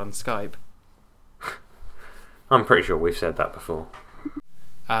record on Skype. I'm pretty sure we've said that before.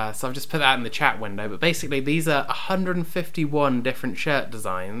 So I've just put that in the chat window. But basically, these are 151 different shirt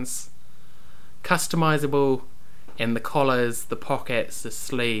designs. Customizable in the collars, the pockets, the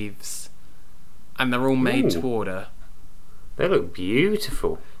sleeves, and they're all made to order. They look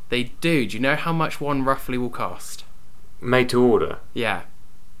beautiful. They do. Do you know how much one roughly will cost? Made to order? Yeah.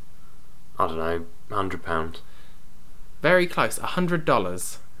 I don't know, £100. Very close,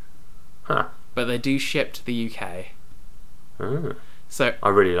 $100. Huh. But they do ship to the UK. Oh. So I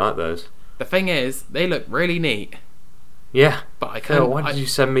really like those. The thing is, they look really neat. Yeah. But I couldn't. Why did you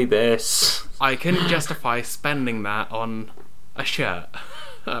send me this? I couldn't justify spending that on a shirt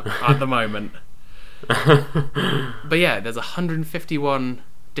at the moment. But yeah, there's 151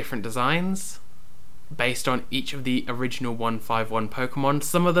 different designs based on each of the original 151 Pokemon.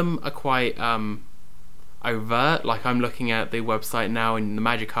 Some of them are quite overt. Like, I'm looking at the website now, and the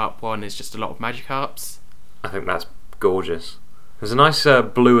Magikarp one is just a lot of Magikarps. I think that's gorgeous. There's a nice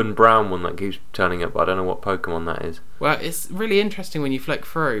blue and brown one that keeps turning up, but I don't know what Pokemon that is. Well, it's really interesting when you flick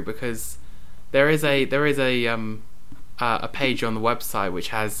through, because there is a page on the website which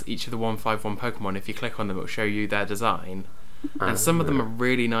has each of the 151 Pokemon. If you click on them, it will show you their design. And some of them are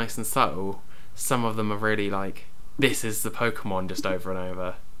really nice and subtle. Some of them are really like, this is the Pokemon, just over and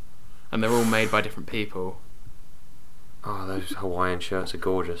over. And they're all made by different people. Oh, those Hawaiian shirts are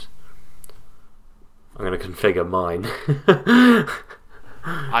gorgeous. I'm going to configure mine.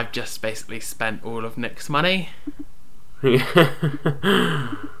 I've just basically spent all of Nick's money. Yeah.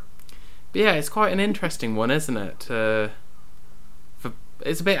 But yeah, it's quite an interesting one, isn't it?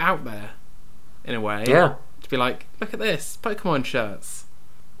 It's a bit out there, in a way. Yeah. To be like, look at this, Pokemon shirts.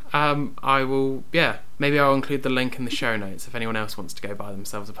 Maybe I'll include the link in the show notes if anyone else wants to go buy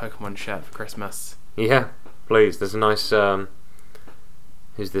themselves a Pokemon shirt for Christmas. Yeah, please. There's a nice,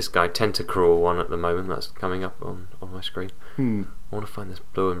 who's this guy? Tentacruel one at the moment that's coming up on my screen. I want to find this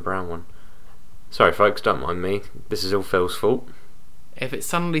blue and brown one. Sorry folks, don't mind me. This is all Phil's fault. If it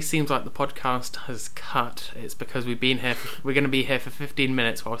suddenly seems like the podcast has cut, it's because we're going to be here for 15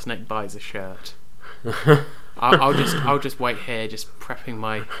 minutes whilst Nick buys a shirt. I'll just wait here, just prepping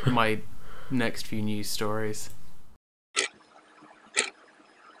my next few news stories.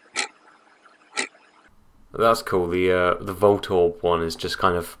 That's cool. The Voltorb one is just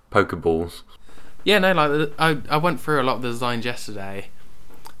kind of Pokeballs. Yeah, no, like I went through a lot of the designs yesterday.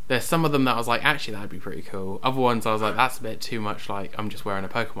 There's some of them that I was like, actually, that'd be pretty cool. Other ones I was like, that's a bit too much like I'm just wearing a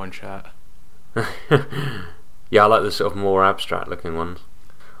Pokemon shirt. Yeah, I like the sort of more abstract looking ones.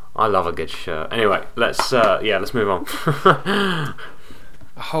 I love a good shirt. Anyway, let's move on.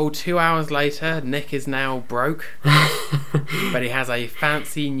 A whole 2 hours later, Nick is now broke, but he has a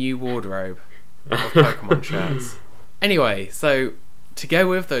fancy new wardrobe of Pokemon shirts. Anyway, so to go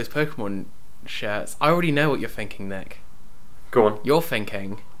with those Pokemon shirts, I already know what you're thinking, Nick. Go on. You're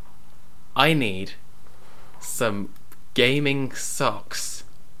thinking, I need some gaming socks.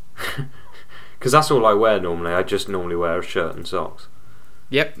 Because that's all I wear normally. I just normally wear a shirt and socks.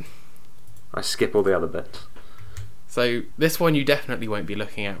 Yep. I skip all the other bits. So this one you definitely won't be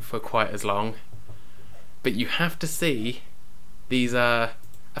looking at for quite as long. But you have to see these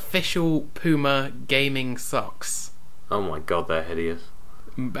official Puma gaming socks. Oh my god, they're hideous.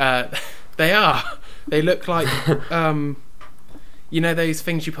 They are. They look like you know those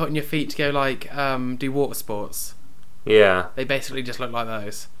things you put on your feet to go like do water sports. Yeah. They basically just look like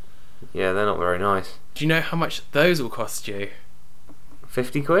those. Yeah, they're not very nice. Do you know how much those will cost you?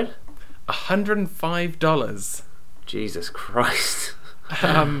 50 quid? $105. Jesus Christ.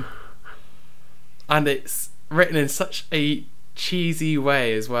 And it's written in such a cheesy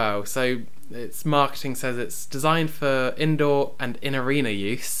way as well. So its marketing says it's designed for indoor and in-arena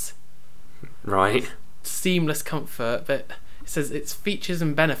use. Right. Seamless comfort, but it says its features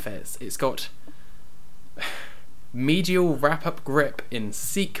and benefits. It's got medial wrap-up grip in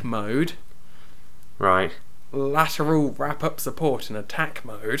seek mode. Right. Lateral wrap-up support in attack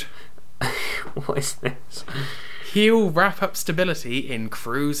mode. What is this? Heel wrap-up stability in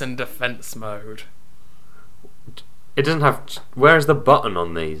cruise and defense mode. It doesn't have... Where's the button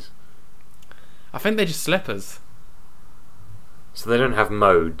on these? I think they're just slippers. So they don't have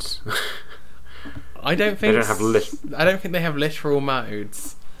modes. I don't think they don't have I don't think they have literal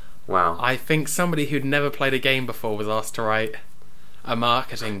modes. Wow. I think somebody who'd never played a game before was asked to write a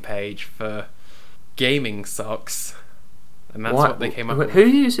marketing page for gaming socks, and that's what they came up with. Who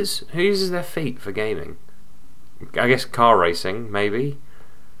uses their feet for gaming? I guess car racing, maybe.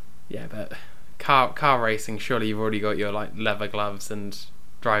 Yeah, but car racing, surely you've already got your like leather gloves and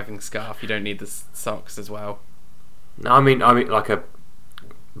driving scarf. You don't need the socks as well. No, I mean like a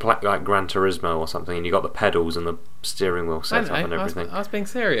like Gran Turismo or something, and you got the pedals and the steering wheel set up and everything. I was being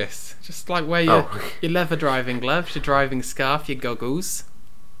serious. Just like wear your leather driving gloves, your driving scarf, your goggles.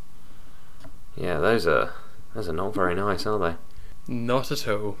 Yeah, those are not very nice, are they? Not at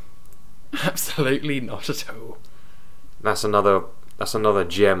all. Absolutely not at all. That's another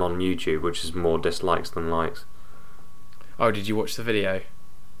gem on YouTube, which is more dislikes than likes. Oh, did you watch the video?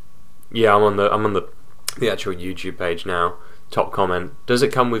 Yeah, I'm on the actual YouTube page now. Top comment: does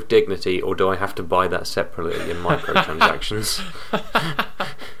it come with dignity, or do I have to buy that separately in microtransactions?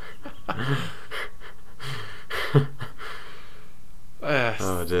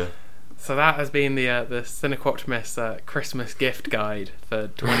 Oh dear. So that has been the Cinequoptimus Christmas gift guide for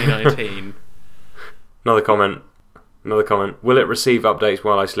 2019. Another comment. Will it receive updates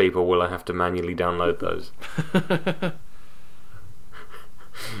while I sleep, or will I have to manually download those?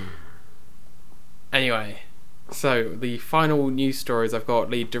 Anyway, so the final news stories I've got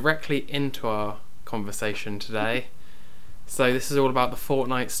lead directly into our conversation today. So this is all about the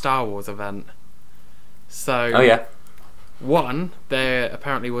Fortnite Star Wars event. So, oh yeah. One, there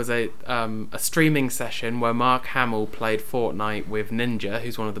apparently was a streaming session where Mark Hamill played Fortnite with Ninja,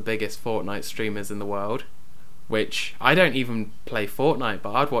 who's one of the biggest Fortnite streamers in the world. Which, I don't even play Fortnite,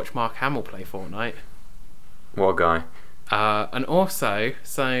 but I'd watch Mark Hamill play Fortnite. What a guy. And also,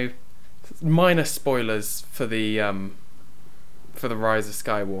 so minor spoilers for the Rise of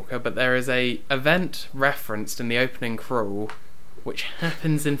Skywalker, but there is a event referenced in the opening crawl which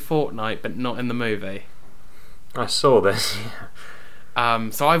happens in Fortnite but not in the movie. I saw this.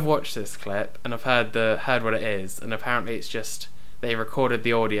 So I've watched this clip and I've heard what it is, and apparently it's just they recorded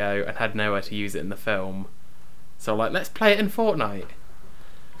the audio and had nowhere to use it in the film. So like, let's play it in Fortnite.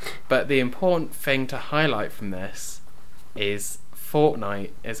 But the important thing to highlight from this is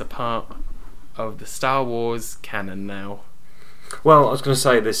Fortnite is a part of the Star Wars canon now. Well, I was going to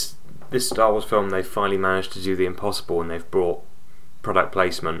say this Star Wars film, they've finally managed to do the impossible, and they've brought product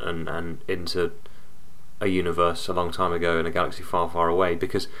placement and into a universe a long time ago in a galaxy far, far away.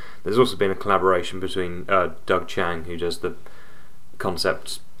 Because there's also been a collaboration between Doug Chiang, who does the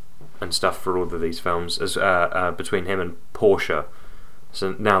concepts and stuff for all of these films, as between him and Porsche.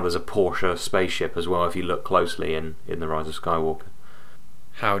 So now there's a Porsche spaceship as well, if you look closely in The Rise of Skywalker.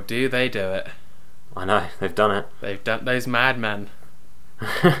 How do they do it? I know, they've done it. They've done those madmen.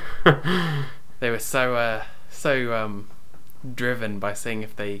 They were so driven by seeing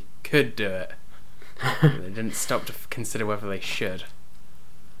if they could do it. They didn't stop to consider whether they should.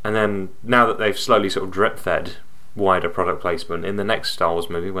 And then, now that they've slowly sort of drip-fed wider product placement, in the next Star Wars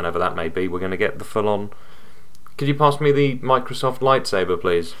movie, whenever that may be, we're going to get the full-on... Could you pass me the Microsoft lightsaber,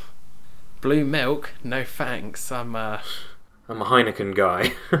 please? Blue milk? No thanks. I'm a Heineken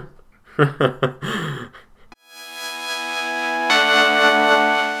guy.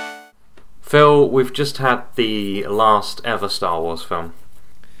 Phil, we've just had the last ever Star Wars film.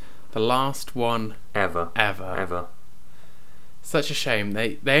 The last one Ever. Such a shame.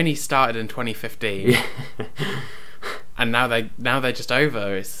 They only started in 2015, and now they're just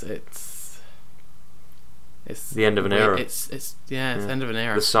over. It's the end of an era. It's the end of an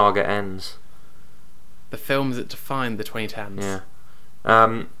era. The saga ends. The films that defined the 2010s.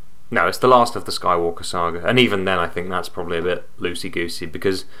 Yeah. No, it's the last of the Skywalker saga, and even then, I think that's probably a bit loosey-goosey,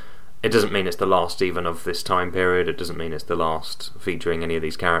 because it doesn't mean it's the last even of this time period. It doesn't mean it's the last featuring any of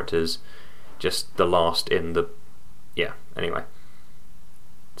these characters. Just the last in the... Yeah, anyway.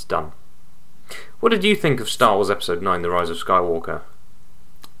 It's done. What did you think of Star Wars Episode 9, The Rise of Skywalker?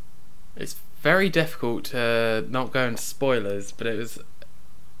 It's very difficult to not go into spoilers, but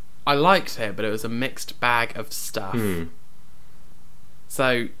I liked it, but it was a mixed bag of stuff.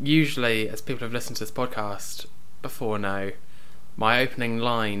 So, usually, as people have listened to this podcast before know, my opening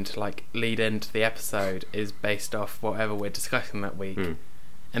line to lead into the episode is based off whatever we're discussing that week.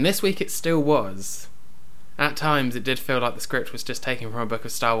 And this week it still was. At times it did feel like the script was just taken from a book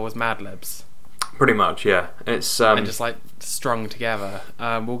of Star Wars Mad Libs. Pretty much, yeah. It's and just strung together.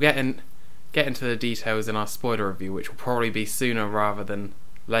 We'll get into the details in our spoiler review, which will probably be sooner rather than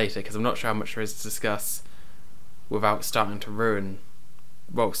later, because I'm not sure how much there is to discuss without starting to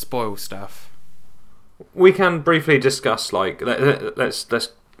spoil stuff. We can briefly discuss, let's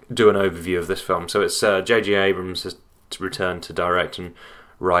do an overview of this film. So it's J.J. Abrams has returned to direct and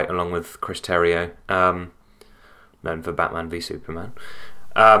write, along with Chris Terrio, known for Batman v Superman.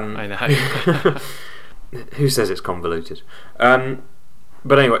 I know. Who says it's convoluted?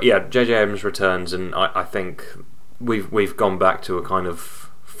 But anyway, yeah, J.J. Abrams returns, and I think we've gone back to a kind of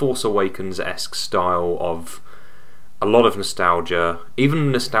Force Awakens-esque style of a lot of nostalgia,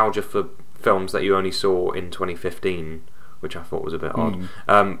 even nostalgia for films that you only saw in 2015, which I thought was a bit odd.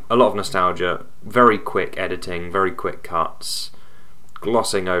 A lot of nostalgia, very quick editing, very quick cuts,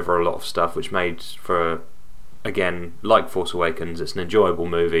 glossing over a lot of stuff, which made for, again, like Force Awakens, it's an enjoyable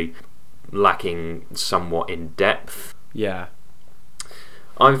movie, lacking somewhat in depth. Yeah.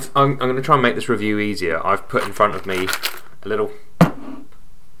 I'm going to try and make this review easier. I've put in front of me a little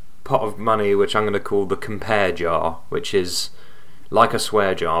pot of money, which I'm going to call the compare jar, which is like a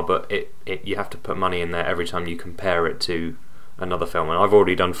swear jar, but you have to put money in there every time you compare it to another film. And I've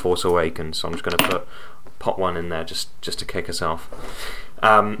already done Force Awakens, so I'm just going to put one in there just to kick us off.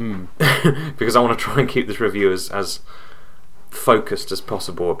 Because I want to try and keep this review as focused as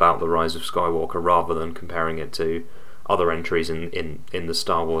possible about the Rise of Skywalker, rather than comparing it to other entries in the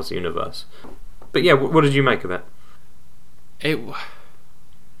Star Wars universe. But yeah, what did you make of it?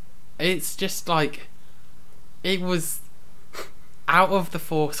 It's just it was... Out of the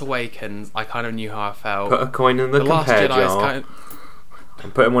Force Awakens, I kind of knew how I felt. Put a coin in the compare jar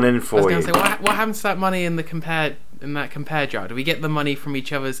and put one in for you. I was going to say, what happens to that money in that compare jar? Do we get the money from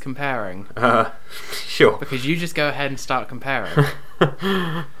each other's comparing? Sure. Because you just go ahead and start comparing.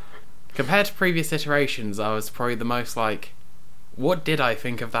 Compared to previous iterations, I was probably the most what did I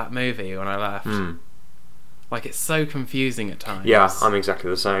think of that movie when I left? It's so confusing at times. Yeah, I'm exactly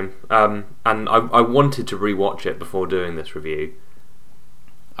the same. And I wanted to rewatch it before doing this review.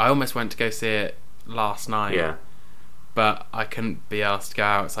 I almost went to go see it last night. Yeah. But I couldn't be asked to go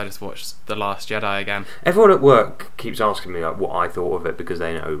out, so I just watched The Last Jedi again. Everyone at work keeps asking me what I thought of it, because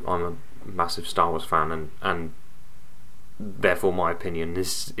they know I'm a massive Star Wars fan, and therefore my opinion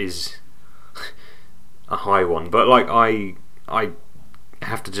is a high one. But I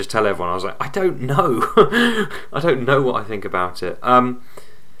have to just tell everyone, I was I don't know. I don't know what I think about it.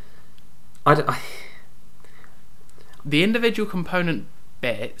 The individual component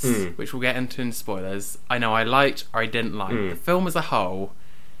bits, which we'll get into in spoilers, I know I liked or I didn't like. The film as a whole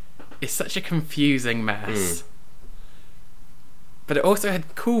is such a confusing mess. But it also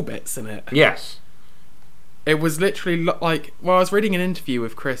had cool bits in it. Yes. It was literally I was reading an interview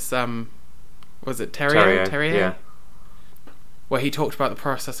with Chris, was it Terrio? Yeah. Where he talked about the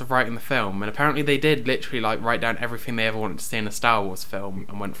process of writing the film, and apparently they did literally write down everything they ever wanted to see in a Star Wars film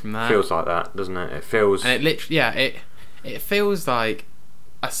and went from there. Feels like that, doesn't it? It feels... And it literally, it feels like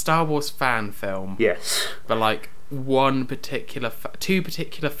a Star Wars fan film. Yes. But two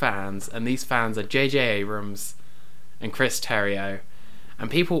particular fans, and these fans are J.J. Abrams and Chris Terrio, and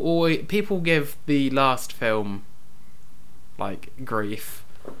people give the last film like grief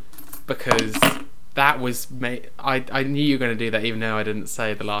because that was I knew you were going to do that even though I didn't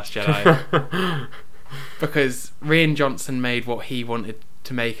say The Last Jedi. Because Rian Johnson made what he wanted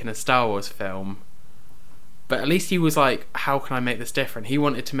to make in a Star Wars film, but at least he was like, how can I make this different? He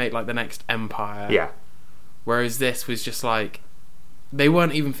wanted to make like the next Empire. Yeah. Whereas this was just like, they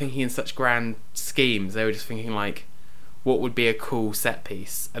weren't even thinking in such grand schemes. They were just thinking like, what would be a cool set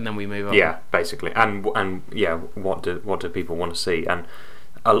piece, and then we move on. Yeah, basically, and yeah, what do people want to see? And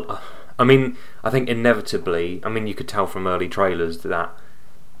I mean, I think inevitably, I mean, you could tell from early trailers that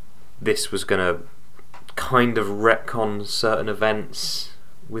this was going to kind of retcon certain events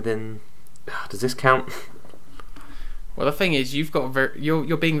within. Does this count? Well, the thing is,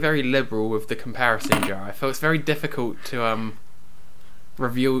 you're being very liberal with the comparison jar. I feel it's very difficult to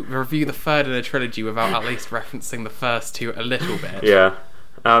review the third in a trilogy without at least referencing the first two a little bit. Yeah.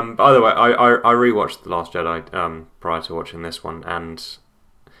 By the way, I rewatched The Last Jedi prior to watching this one, and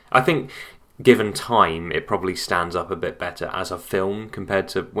I think, given time, it probably stands up a bit better as a film compared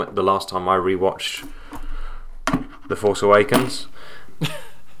to the last time I rewatched The Force Awakens.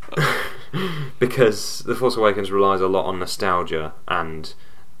 Because The Force Awakens relies a lot on nostalgia, and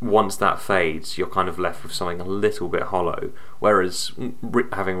once that fades, you're kind of left with something a little bit hollow. Whereas,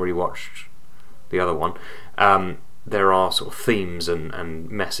 having rewatched the other one, there are sort of themes and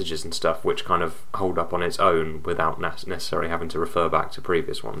messages and stuff which kind of hold up on its own without necessarily having to refer back to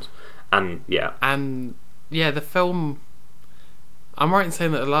previous ones. And the film. I'm right in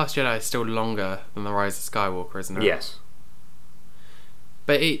saying that The Last Jedi is still longer than The Rise of Skywalker, isn't it? Yes.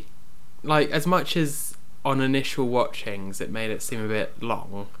 But it, like, as much as on initial watchings it made it seem a bit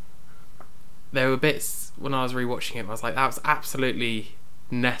long, there were bits when I was rewatching it I was like, that was absolutely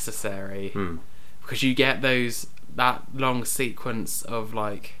necessary. Because you get that long sequence of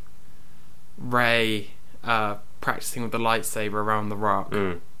like Rey practicing with the lightsaber around the rock,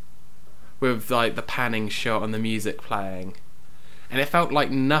 with like the panning shot and the music playing, and it felt like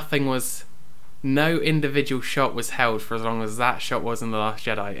no individual shot was held for as long as that shot was in The Last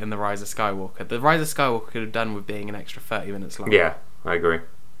Jedi and The Rise of Skywalker. The Rise of Skywalker could have done with being an extra 30 minutes long. Yeah, I agree.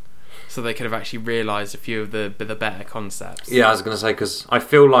 So they could have actually realised a few of the better concepts. Yeah, I was going to say, because I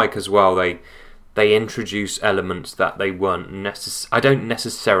feel like as well they introduce elements that they weren't I don't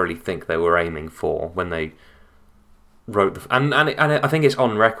necessarily think they were aiming for when they wrote and I think it's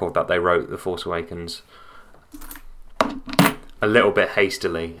on record that they wrote The Force Awakens a little bit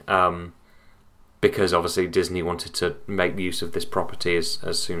hastily. Because obviously Disney wanted to make use of this property as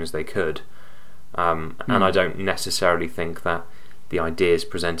soon as they could. And I don't necessarily think that the ideas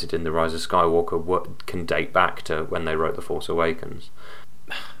presented in The Rise of Skywalker can date back to when they wrote The Force Awakens.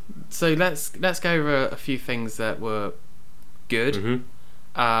 So let's go over a few things that were good. Mm-hmm.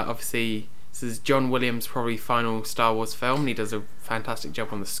 Obviously, this is John Williams' probably final Star Wars film, and he does a fantastic job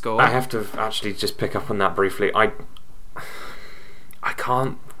on the score. I have to actually just pick up on that briefly. I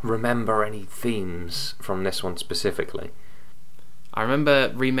can't remember any themes from this one specifically. I remember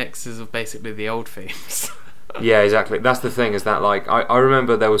remixes of basically the old themes. Yeah, exactly. That's the thing, is that like I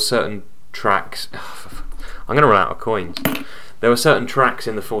remember there were certain tracks. I'm going to run out of coins. There were certain tracks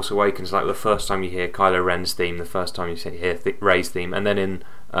in The Force Awakens, like the first time you hear Kylo Ren's theme, the first time you hear Rey's theme, and then in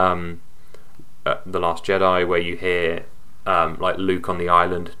The Last Jedi, where you hear like Luke on the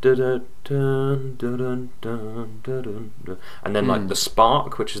island, and then like the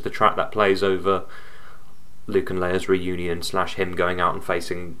Spark, which is the track that plays over Luke and Leia's reunion / him going out and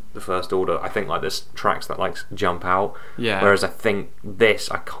facing the First Order. I think like there's tracks that like jump out. Yeah. Whereas I think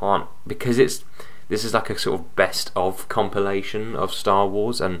this I can't, because this is like a sort of best of compilation of Star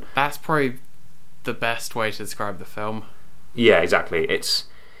Wars, and that's probably the best way to describe the film. Yeah, exactly. It's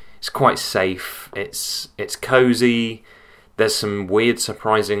quite safe. It's cozy. There's some weird,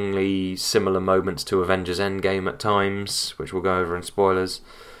 surprisingly similar moments to Avengers Endgame at times, which we'll go over in spoilers.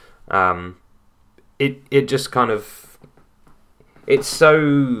 It just kind of, it's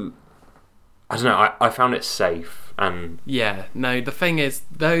so, I don't know, I found it safe. And yeah, no, the thing is,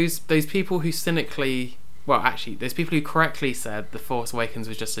 those people who cynically, well actually, those people who correctly said The Force Awakens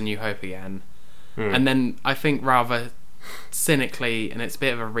was just A New Hope again, and then I think rather cynically, and it's a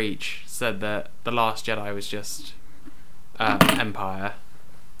bit of a reach, said that The Last Jedi was just Empire.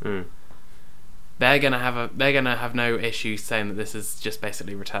 They're gonna have no issue saying that this is just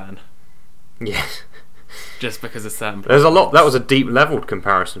basically Return. Yes. Just because of certain. There's a lot. That was a deep leveled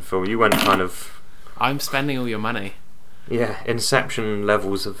comparison, Phil. You went kind of. I'm spending all your money. Yeah, Inception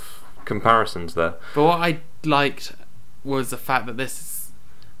levels of comparisons there. But what I liked was the fact that this is,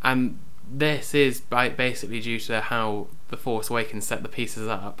 and this is basically due to how The Force Awakens set the pieces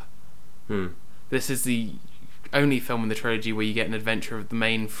up. This is the only film in the trilogy where you get an adventure of the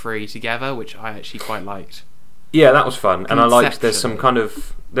main three together, which I actually quite liked. Yeah, that was fun, and I liked there's some kind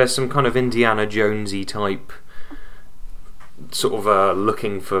of Indiana Jonesy type sort of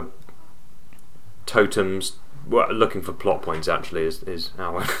looking for totems, looking for plot points. Actually, is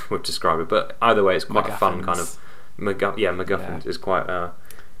how I would describe it. But either way, it's quite a fun kind of MacGuffin is quite.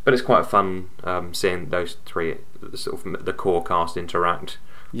 But it's quite fun seeing those three, sort of the core cast interact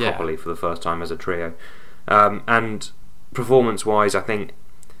properly for the first time as a trio. And performance-wise, I think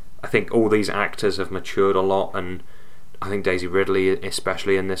all these actors have matured a lot, and I think Daisy Ridley,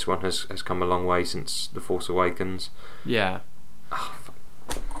 especially in this one, has come a long way since The Force Awakens. Yeah.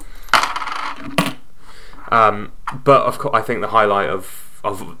 But of course, I think the highlight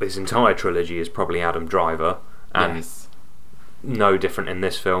of this entire trilogy is probably Adam Driver, and no different in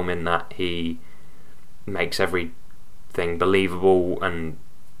this film in that he makes everything believable and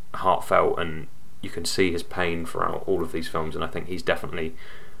heartfelt, and you can see his pain throughout all of these films, and I think he's definitely,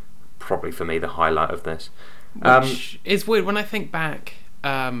 probably for me, the highlight of this. Which is weird. When I think back,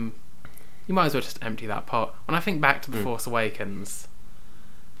 you might as well just empty that pot. When I think back to The Force Awakens,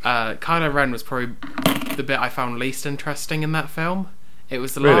 Kylo Ren was probably the bit I found least interesting in that film. It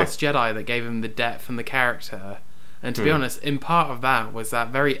was The Last Jedi that gave him the depth and the character, and to be honest, in part of that was that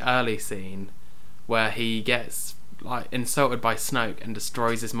very early scene where he gets insulted by Snoke and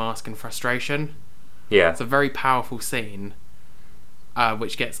destroys his mask in frustration. Yeah, it's a very powerful scene,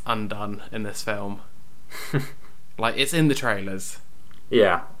 which gets undone in this film. It's in the trailers.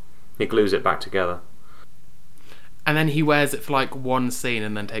 Yeah, he glues it back together, and then he wears it for one scene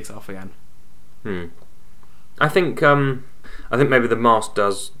and then takes it off again. I think maybe the mask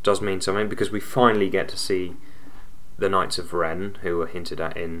does mean something, because we finally get to see the Knights of Ren, who were hinted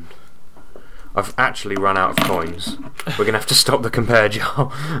at in. I've actually run out of coins. We're gonna have to stop the compare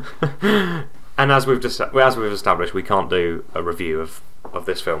jar. And as we've established, we can't do a review of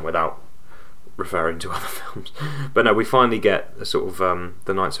this film without referring to other films. But no, we finally get a sort of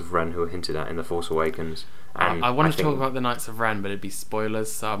the Knights of Ren who are hinted at in The Force Awakens. And I wanted to talk about the Knights of Ren, but it'd be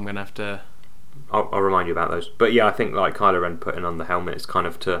spoilers, so I'm gonna have to. I'll remind you about those. But yeah, I think Kylo Ren putting on the helmet is kind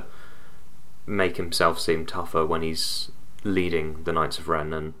of to make himself seem tougher when he's leading the Knights of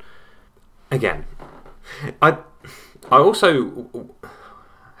Ren. And again, I also,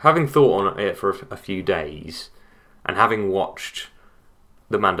 having thought on it for a few days, and having watched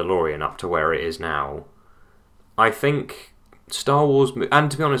The Mandalorian up to where it is now, I think Star Wars,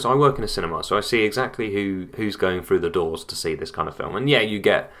 and to be honest, I work in a cinema, so I see exactly who's going through the doors to see this kind of film. And yeah, you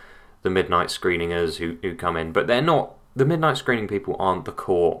get the midnight screeningers who come in, but they're not. The midnight screening people aren't the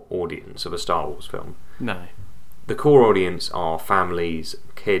core audience of a Star Wars film. No. The core audience are families,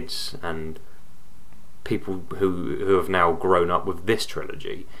 kids, and people who have now grown up with this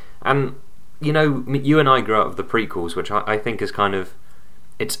trilogy. And, you and I grew up with the prequels, which I think is kind of,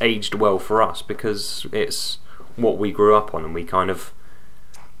 it's aged well for us, because it's what we grew up on, and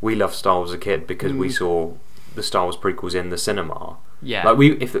we loved Star Wars as a kid because we saw the Star Wars prequels in the cinema. Yeah.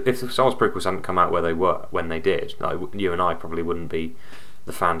 If the Star Wars prequels hadn't come out where they were when they did, you and I probably wouldn't be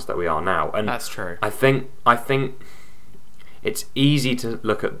the fans that we are now. And that's true. I think it's easy to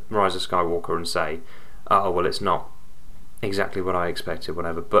look at Rise of Skywalker and say, oh well, it's not exactly what I expected,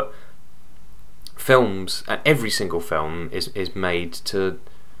 whatever. But films, every single film is made to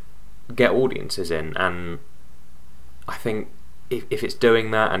get audiences in, and I think if it's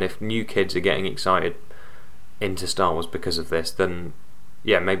doing that, and if new kids are getting excited into Star Wars because of this, then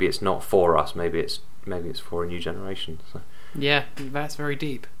yeah, maybe it's not for us. Maybe it's for a new generation. So. Yeah, that's very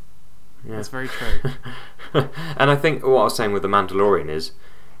deep. Yeah. That's very true. And I think what I was saying with The Mandalorian is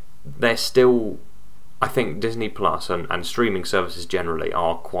they're still. I think Disney Plus and streaming services generally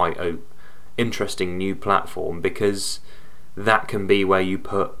are quite a interesting new platform, because that can be where you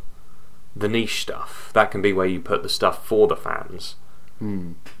put the niche stuff. That can be where you put the stuff for the fans.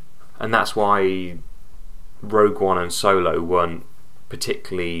 And that's why Rogue One and Solo weren't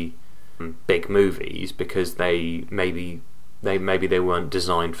particularly big movies, because they weren't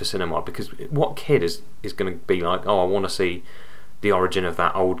designed for cinema. Because what kid is going to be like, oh, I want to see the origin of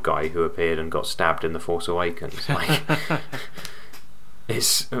that old guy who appeared and got stabbed in The Force Awakens?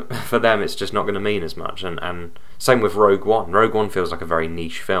 It's for them, it's just not going to mean as much. And same with Rogue One. Rogue One feels like a very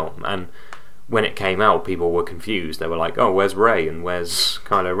niche film, and when it came out, people were confused. They were like, oh, where's Rey and where's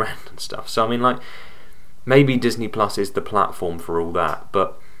Kylo Ren and stuff. So I mean, maybe Disney Plus is the platform for all that,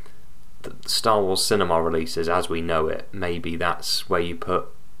 but the Star Wars cinema releases as we know it, maybe that's where you put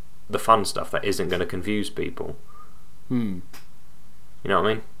the fun stuff that isn't going to confuse people. You know what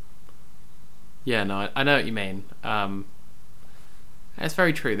I mean? Yeah, no, I know what you mean. It's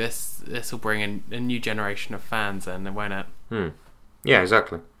very true. This will bring in a new generation of fans in, won't it? Yeah,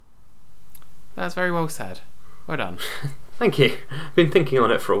 exactly. That's very well said. Well done. Thank you. Been thinking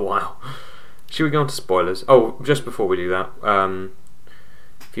on it for a while. Should we go on to spoilers? Oh, just before we do that,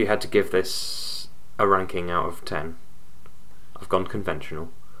 if you had to give this a ranking out of 10, I've gone conventional.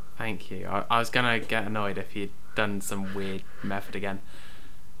 Thank you. I was going to get annoyed if you'd done some weird method again.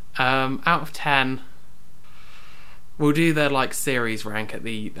 Out of 10, we'll do the like series rank at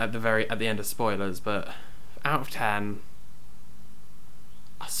the end of spoilers, but out of 10,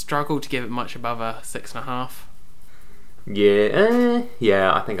 I struggle to give it much above a 6.5.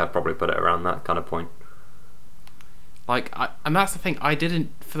 Yeah, I think I'd probably put it around that kind of point. And that's the thing, I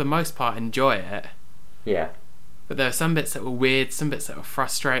didn't, for the most part, enjoy it. Yeah. But there were some bits that were weird, some bits that were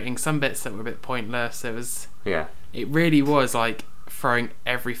frustrating, some bits that were a bit pointless. It really was like throwing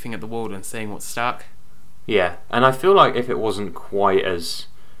everything at the wall and seeing what stuck. Yeah, and I feel like if it wasn't quite as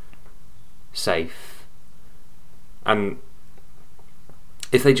safe, and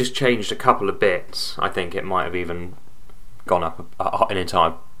if they just changed a couple of bits, I think it might have even gone up an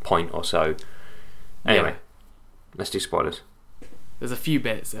entire point or so. Anyway, let's do spoilers. There's a few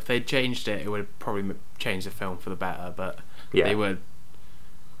bits. If they'd changed it, it would have probably changed the film for the better. But they were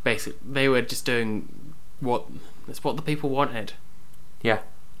just doing what the people wanted. Yeah.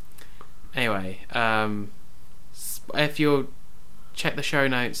 Anyway, if you'll check the show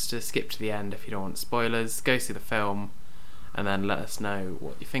notes to skip to the end if you don't want spoilers, go see the film, and then let us know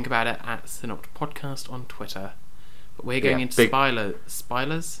what you think about it at Synoptic Podcast on Twitter. But we're going into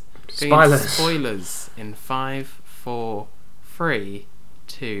spoilers in 5, 4, 3,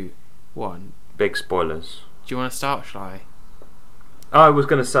 2, 1. Big spoilers. Do you want to start, shall I? I was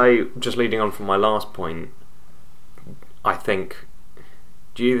going to say, just leading on from my last point,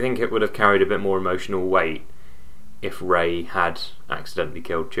 do you think it would have carried a bit more emotional weight if Rey had accidentally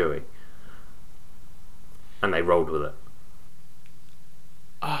killed Chewie? And they rolled with it?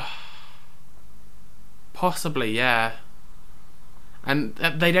 Possibly, yeah. And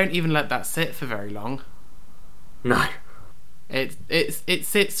they don't even let that sit for very long. No. It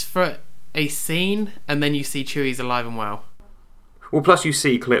sits for a scene, and then you see Chewie's alive and well. Well, plus you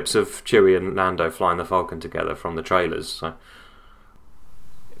see clips of Chewie and Lando flying the Falcon together from the trailers, so...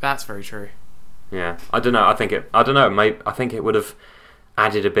 That's very true. Yeah, I don't know. I think it would have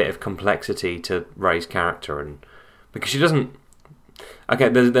added a bit of complexity to Rey's character, and because she doesn't. Okay,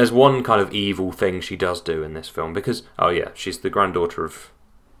 there's one kind of evil thing she does do in this film because she's the granddaughter of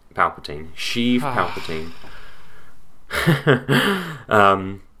Palpatine, Sheev Palpatine,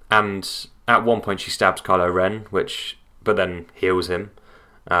 and at one point she stabs Kylo Ren, but then heals him.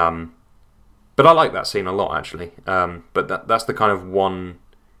 But I like that scene a lot actually. But that's the kind of one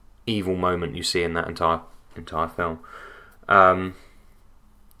evil moment you see in that entire film.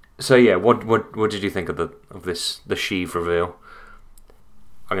 So yeah, what did you think of the Sheev reveal?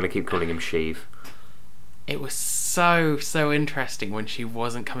 I'm going to keep calling him Sheev. It was so interesting when she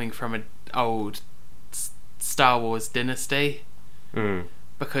wasn't coming from an old Star Wars dynasty,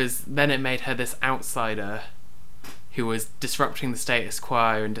 because then it made her this outsider who was disrupting the status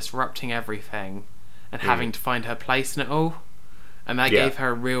quo and disrupting everything and having to find her place in it all. And that gave her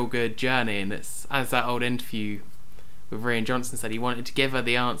a real good journey, and it's, as that old interview with Rian Johnson said, he wanted to give her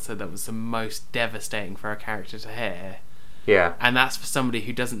the answer that was the most devastating for her character to hear. Yeah. And that's for somebody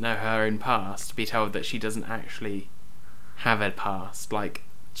who doesn't know her own past, to be told that she doesn't actually have a past. Like,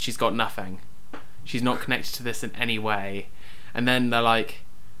 she's got nothing. She's not connected to this in any way. And then they're like,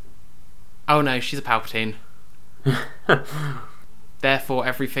 oh no, she's a Palpatine. Therefore,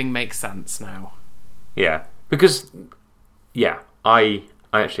 everything makes sense now. Yeah. Because, I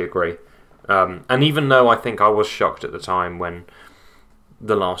actually agree. And even though I think I was shocked at the time when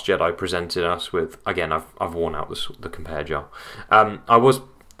The Last Jedi presented us with... Again, I've worn out the compare jar. I was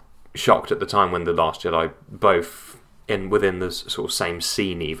shocked at the time when The Last Jedi, both within the sort of same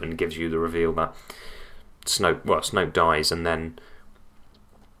scene even, gives you the reveal that Snoke dies, and then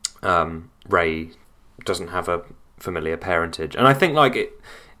Rey doesn't have a familiar parentage. And I think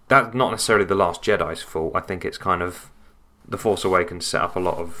that's not necessarily The Last Jedi's fault. I think it's kind of... The Force Awakens set up a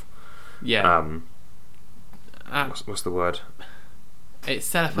lot of... what's the word? It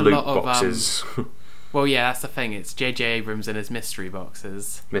set up a loot lot of boxes. Well, yeah, that's the thing. It's J.J. Abrams and his mystery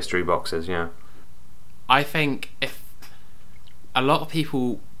boxes. Mystery boxes, yeah. I think if a lot of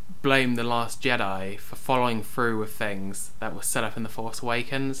people blame The Last Jedi for following through with things that were set up in The Force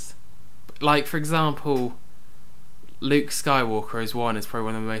Awakens, like for example, Luke Skywalker is probably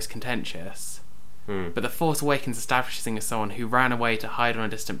one of the most contentious. But The Force Awakens establishes him as someone who ran away to hide on a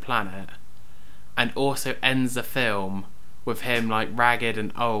distant planet, and also ends the film with him like ragged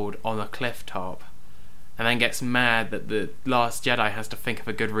and old on a cliff top, and then gets mad that the Last Jedi has to think of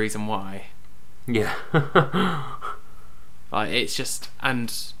a good reason why. Yeah. Like, it's just...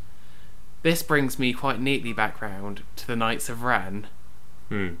 And this brings me quite neatly back round to the Knights of Ren,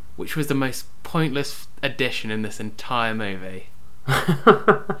 which was the most pointless addition in this entire movie.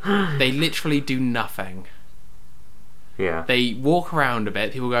 They literally do nothing. Yeah. They walk around a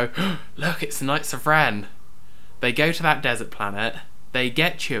bit, people go, look, it's the Knights of Ren. They go to that desert planet, they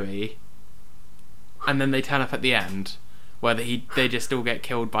get Chewie, and then they turn up at the end, where they just all get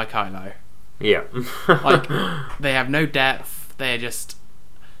killed by Kylo. Yeah. Like, they have no depth, they're just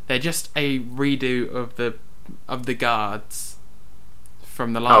a redo of the guards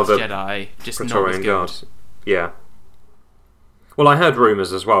from the Last Jedi, just Praetorian not as good. Guards. Yeah. Well, I heard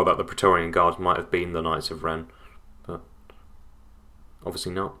rumours as well that the Praetorian Guards might have been the Knights of Ren, but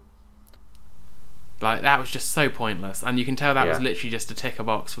obviously not. Like, that was just so pointless, and you can tell that was Yeah. literally just a ticker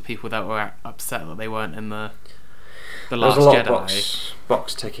box for people that were upset that they weren't in the There Last was a lot Jedi. of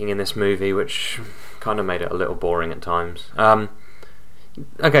box ticking in this movie, which kind of made it a little boring at times. Another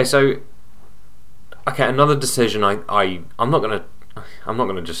decision. I'm not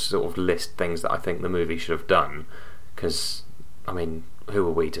gonna just sort of list things that I think the movie should have done, because I mean, who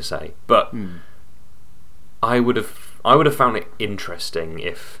are we to say? But I would have found it interesting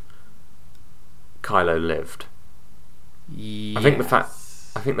if Kylo lived. Yes. I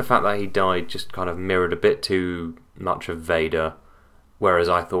think the fact that he died just kind of mirrored a bit too much of Vader, whereas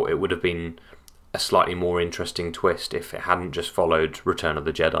I thought it would have been a slightly more interesting twist if it hadn't just followed Return of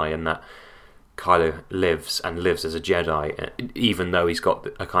the Jedi, and that Kylo lives as a Jedi, even though he's got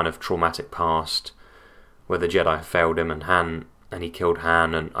a kind of traumatic past where the Jedi failed him and he killed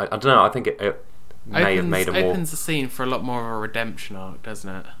Han, and I don't know, I think it may have made a more... opens the scene for a lot more of a redemption arc, doesn't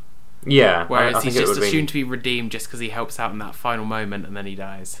it? Yeah. Whereas I think he's it just would assumed to be redeemed just because he helps out in that final moment and then he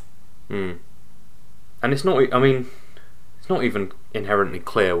dies. And it's not even inherently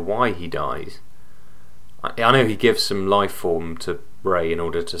clear why he dies. I know he gives some life form to Rey in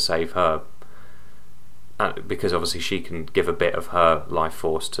order to save her, because obviously she can give a bit of her life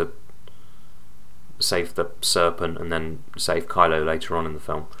force to save the serpent and then save Kylo later on in the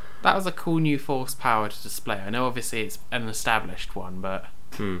film. That was a cool new force power to display. I know obviously it's an established one, but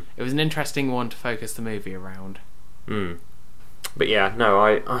it was an interesting one to focus the movie around. But yeah, no,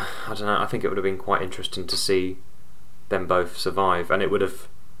 I don't know. I think it would have been quite interesting to see them both survive, and it would have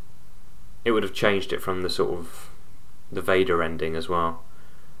changed it from the sort of the Vader ending as well.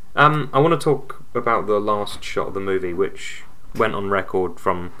 I want to talk about the last shot of the movie, which went on record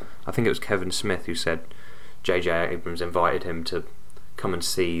from, I think it was Kevin Smith who said J.J. Abrams invited him to come and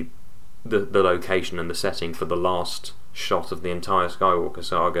see the location and the setting for the last shot of the entire Skywalker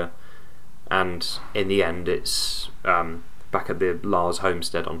saga, and in the end it's back at the Lars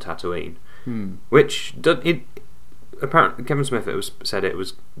homestead on Tatooine, which apparently Kevin Smith said it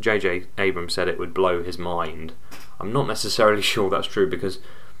was J.J. Abrams said it would blow his mind. I'm not necessarily sure that's true, because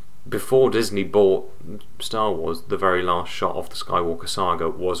before Disney bought Star Wars, the very last shot of the Skywalker saga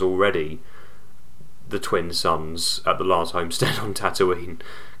was already the twin sons at the Lars homestead on Tatooine,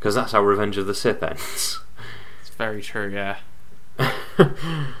 because that's how Revenge of the Sith ends. It's very true, yeah.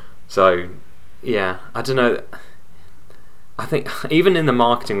 So, yeah, I don't know. I think even in the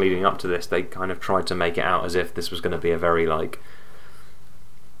marketing leading up to this, they kind of tried to make it out as if this was going to be a very, like,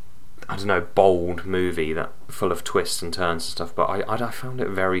 I don't know, bold movie that full of twists and turns and stuff, but I found it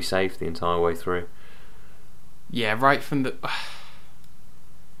very safe the entire way through. Yeah, right from the...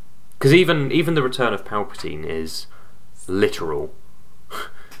 Because even the return of Palpatine is literal.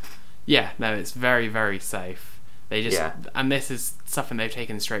 Yeah, no, it's very, very safe. They just... Yeah. And this is something they've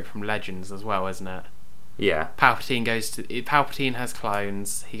taken straight from Legends as well, isn't it? Yeah. Palpatine has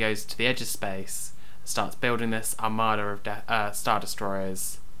clones. He goes to the edge of space, starts building this armada of Star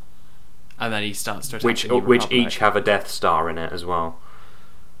Destroyers, and then he starts to attack the New which Republic. each have a Death Star in it as well.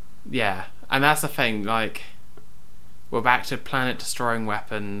 Yeah, and that's the thing, like, we're back to planet-destroying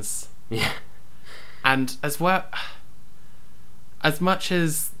weapons. Yeah. And as well, as much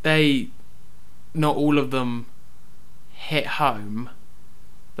as not all of them hit home,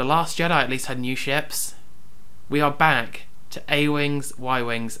 The Last Jedi at least had new ships. We are back to A-Wings,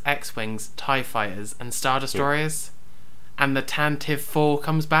 Y-Wings, X-Wings, TIE Fighters, and Star Destroyers. Yeah. And the Tantive 4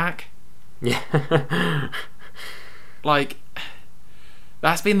 comes back. Yeah. Like,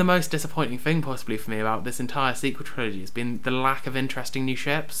 that's been the most disappointing thing possibly for me about this entire sequel trilogy, has been the lack of interesting new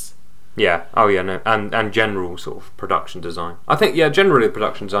ships. Yeah. Oh yeah. No. And general sort of production design. I think generally the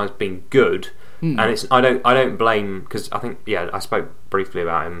production design's been good, And it's I don't blame, because I think I spoke briefly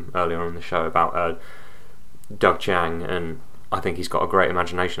about him earlier on in the show about Doug Chiang, and I think he's got a great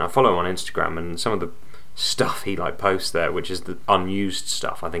imagination. I follow him on Instagram, and some of the stuff he posts there, which is the unused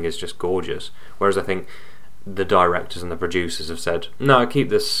stuff, I think is just gorgeous. Whereas I think the directors and the producers have said, no, keep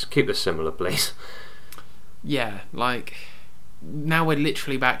this similar, please. Yeah, now we're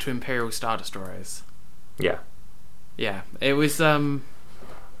literally back to Imperial Star Destroyers. Yeah. Yeah, it was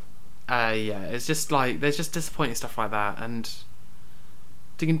it's just there's just disappointing stuff like that, and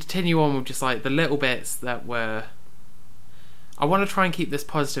to continue on with just the little bits that were, I want to try and keep this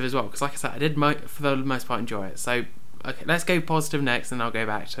positive as well, because like I said, I did for the most part enjoy it. So okay, let's go positive next, and I'll go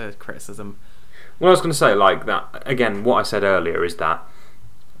back to criticism. Well, I was going to say, that again, what I said earlier is that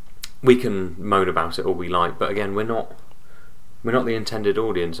we can moan about it all we like, but again, we're not the intended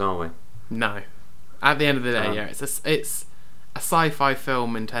audience, are we? No. At the end of the day, it's a sci-fi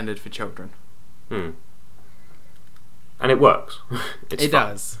film intended for children. And it works. It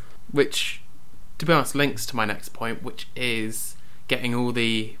does. Which, to be honest, links to my next point, which is getting all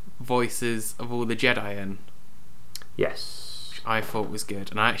the voices of all the Jedi in. Yes. Which I thought was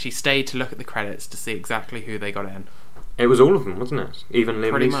good. And I actually stayed to look at the credits to see exactly who they got in. It was all of them, wasn't it? Even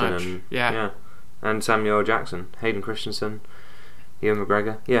Liam Pretty Neeson much, and yeah. And Samuel L. Jackson, Hayden Christensen, Ewan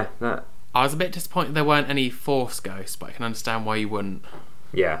McGregor. Yeah, that. I was a bit disappointed there weren't any Force ghosts, but I can understand why you wouldn't.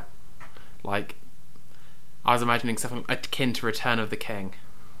 Yeah. I was imagining something akin to Return of the King.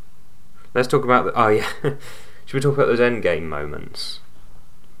 Let's talk about should we talk about those Endgame moments?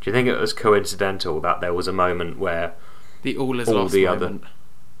 Do you think it was coincidental that there was a moment where the all is lost moment?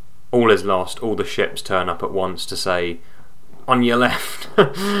 All is lost, all the ships turn up at once to say, on your left,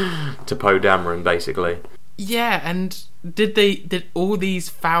 to Poe Dameron, basically. Yeah, and did all these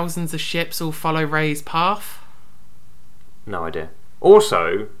thousands of ships all follow Rey's path? No idea.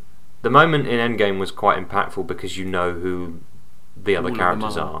 Also, the moment in Endgame was quite impactful because you know who the other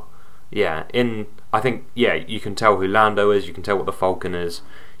characters are. Yeah, I think you can tell who Lando is, you can tell what the Falcon is,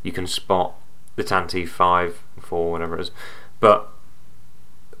 you can spot the Tantive 5, 4, whatever it is. But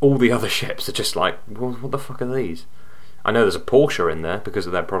all the other ships are just what the fuck are these? I know there's a Porsche in there because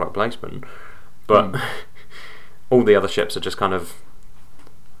of their product placement, but all the other ships are just kind of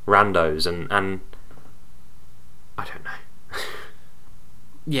randos, and I don't know.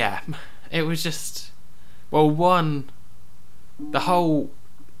 Yeah, it was just, the whole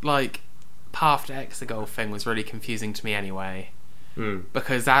path to Exegol thing was really confusing to me anyway.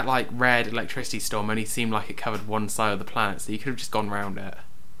 Because that red electricity storm only seemed like it covered one side of the planet, so you could have just gone round it.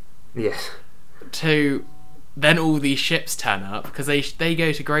 Yes. Then all these ships turn up because they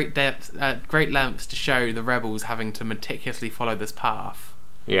go to great lengths to show the rebels having to meticulously follow this path.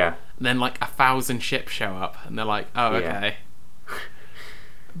 Yeah. And then 1,000 ships show up, and they're like, "Oh, okay." Yeah.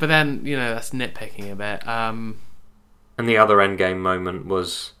 But then that's nitpicking a bit. And the other Endgame moment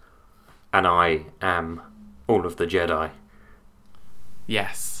was, "And I am all of the Jedi."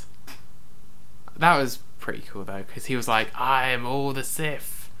 Yes. That was pretty cool though, because he was like, "I am all the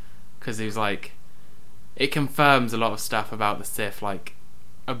Sith," because he was it confirms a lot of stuff about the Sith,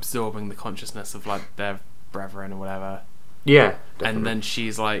 absorbing the consciousness of their brethren or whatever. Yeah, definitely. And then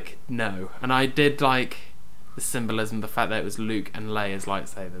she's like, no. And I did the symbolism, the fact that it was Luke and Leia's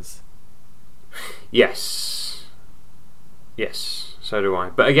lightsabers. Yes, so do I.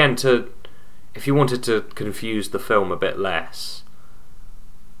 But again, if you wanted to confuse the film a bit less,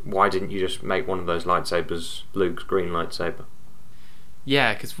 why didn't you just make one of those lightsabers Luke's green lightsaber?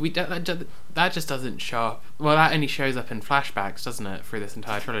 Yeah, because that just doesn't show up. Well, that only shows up in flashbacks, doesn't it, through this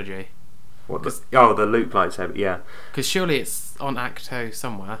entire trilogy? What? The Luke lightsaber, yeah. Because surely it's on Acto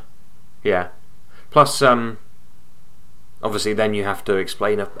somewhere. Yeah. Plus, obviously, then you have to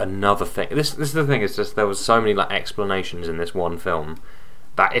explain another thing. This is the thing. Is just there was so many explanations in this one film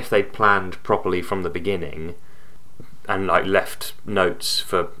that if they planned properly from the beginning and left notes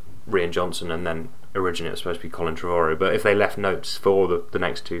for Rian Johnson, and then originally it was supposed to be Colin Trevorrow, but if they left notes for the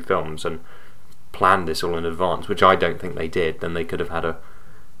next two films and planned this all in advance, which I don't think they did, then they could have had a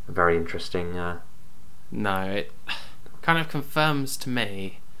very interesting... No, it kind of confirms to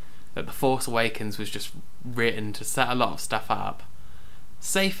me that The Force Awakens was just written to set a lot of stuff up,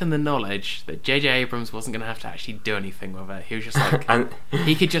 safe in the knowledge that J.J. Abrams wasn't going to have to actually do anything with it. He was just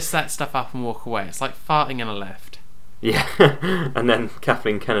he could just set stuff up and walk away. It's like farting in a lift. Yeah, and then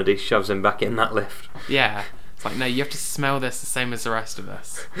Kathleen Kennedy shoves him back in that lift. Yeah, it's no, you have to smell this the same as the rest of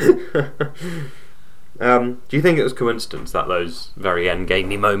us. Do you think it was coincidence that those very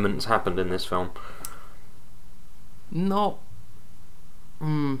endgamey moments happened in this film? Not...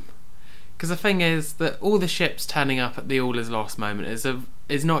 Because the thing is that all the ships turning up at the all is lost moment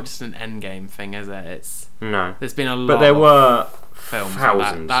is not just an Endgame thing, is it? No. There's been a lot. But there were films.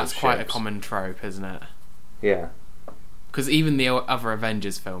 thousands. That's of quite ships. a common trope, isn't it? Yeah. Because even the other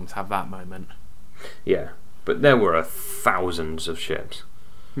Avengers films have that moment. Yeah, but there were thousands of ships.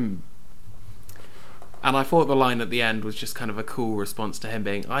 And I thought the line at the end was just kind of a cool response to him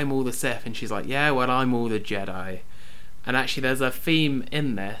being, "I'm all the Sith," and she's like, "Yeah, well, I'm all the Jedi." And actually, there's a theme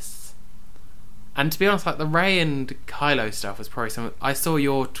in this. And to be honest, like the Rey and Kylo stuff was probably some. I saw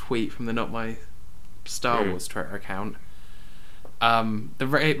your tweet from the Not My Star Wars Twitter account. The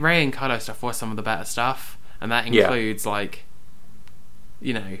Rey and Kylo stuff was some of the better stuff, and that includes like,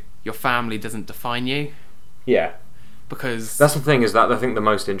 your family doesn't define you. Yeah. Because that's the thing, is that I think the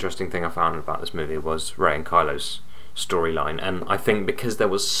most interesting thing I found about this movie was Rey and Kylo's storyline, and I think because there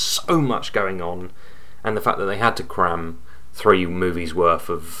was so much going on, and the fact that they had to cram 3 movies worth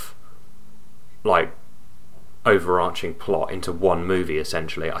of like overarching plot into one movie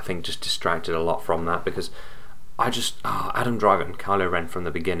essentially, I think just distracted a lot from that, because I just Adam Driver and Kylo Ren from the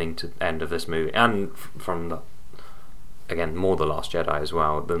beginning to end of this movie, and from the more The Last Jedi as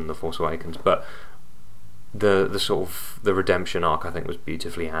well than The Force Awakens, but the sort of the redemption arc I think was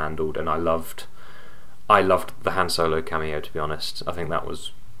beautifully handled, and I loved the Han Solo cameo, to be honest. I think that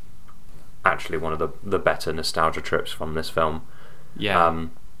was actually one of the better nostalgia trips from this film. Yeah.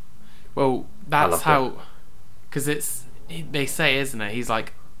 Well, that's how, because they say, isn't it? He's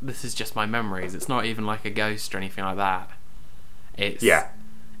like, this is just my memories. It's not even like a ghost or anything like that.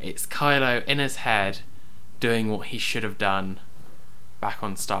 It's Kylo in his head doing what he should have done back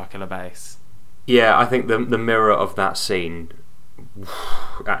on Starkiller Base. Yeah, I think the mirror of that scene,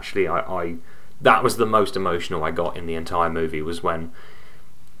 actually, I that was the most emotional I got in the entire movie, was when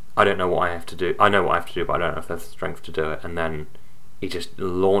I don't know what I have to do. I know what I have to do, but I don't know if there's the strength to do it. And then he just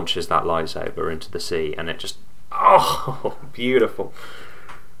launches that lightsaber into the sea, and it just beautiful.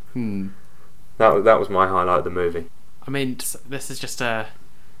 That was my highlight of the movie. I mean, this is just a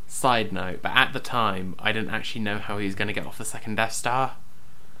side note, but at the time, I didn't actually know how he was going to get off the second Death Star.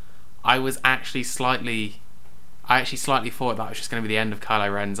 I actually slightly thought that was just going to be the end of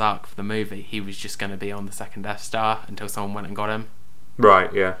Kylo Ren's arc for the movie. He was just going to be on the second Death Star until someone went and got him.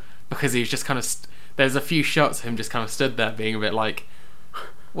 Right, yeah. Because he was just kind of... there's a few shots of him just kind of stood there being a bit like,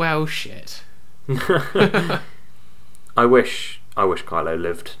 well, shit. I wish Kylo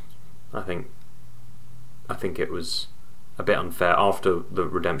lived. I think it was a bit unfair after the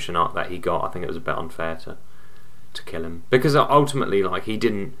redemption arc that he got. I think it was a bit unfair to kill him, because ultimately, like, he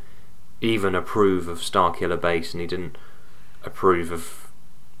didn't even approve of Starkiller Base, and he didn't approve of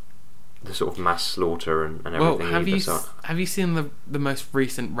the sort of mass slaughter and everything. Well, have you seen the most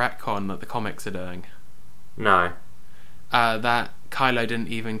recent retcon that the comics are doing? No. That Kylo didn't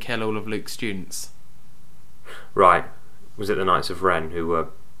even kill all of Luke's students. Right. Was it the Knights of Ren who were...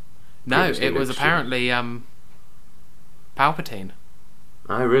 No, it was apparently Palpatine.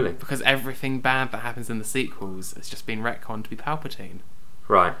 Oh, really? Because everything bad that happens in the sequels has just been retconned to be Palpatine.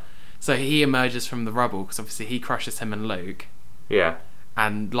 Right. So he emerges from the rubble, because obviously he crushes him and Luke. Yeah.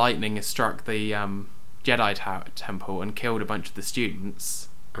 And lightning has struck the Jedi temple and killed a bunch of the students.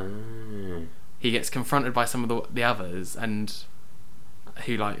 He gets confronted by some of the others, and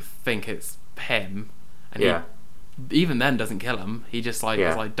who think it's him, and he even then doesn't kill him. He just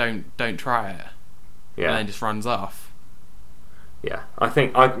is like, don't try it, and then just runs off. Yeah, I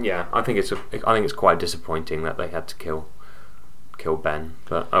think it's quite disappointing that they had to kill Ben,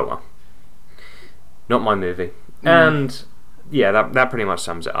 but oh well, not my movie. And yeah, that pretty much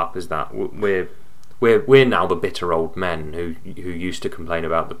sums it up. Is that we're now the bitter old men who used to complain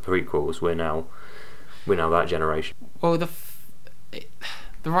about the prequels. We're now that generation. Well, the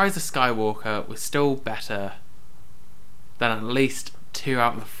Rise of Skywalker was still better than at least 2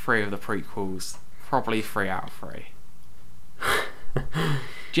 out of the 3 of the prequels. Probably 3 out of 3.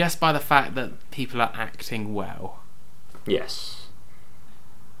 Just by the fact that people are acting well. Yes.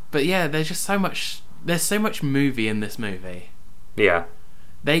 But yeah, there's so much movie in this movie. Yeah.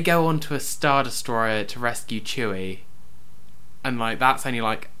 They go onto a Star Destroyer to rescue Chewie, and that's only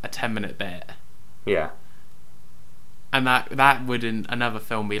a 10-minute bit. Yeah. And that would in another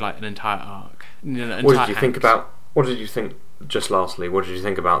film be an entire arc. What did you think? Just lastly, what did you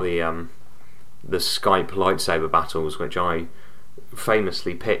think about the Skype lightsaber battles, which I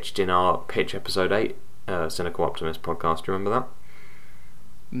famously pitched in our Pitch Episode 8 Cynical Optimist podcast? Do you remember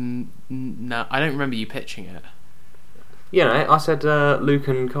that? No, I don't remember you pitching it. Yeah, I said Luke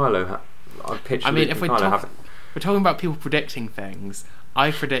and Kylo. I pitched. I mean, if we're talking about people predicting things,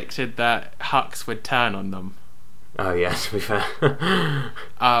 I predicted that Hux would turn on them. Oh yeah, to be fair.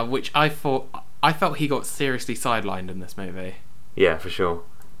 Which I felt he got seriously sidelined in this movie. Yeah, for sure.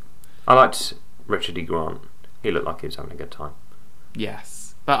 I liked Richard E. Grant. He looked like he was having a good time.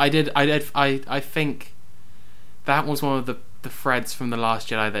 Yes, but I think that was one of the threads from The Last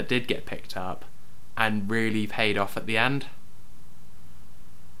Jedi that did get picked up and really paid off at the end.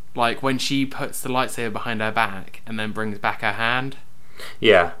 Like when she puts the lightsaber behind her back and then brings back her hand.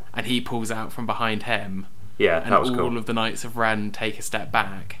 Yeah. And he pulls out from behind him. Yeah, that was cool. And all of the Knights of Ren take a step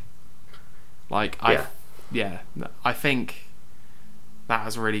back. Like, I think that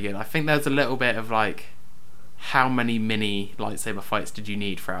was really good. I think there's a little bit of like, how many mini lightsaber fights did you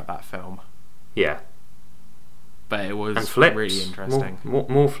need throughout that film? Yeah. But it was and flips. Really interesting.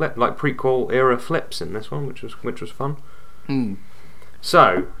 More flip, like prequel era flips in this one, which was fun. Mm.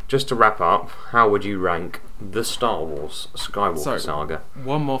 So, just to wrap up, how would you rank the Star Wars Skywalker saga?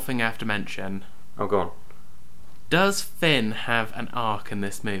 One more thing I have to mention. Oh, go on. Does Finn have an arc in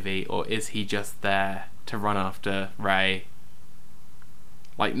this movie, or is he just there to run after Rey?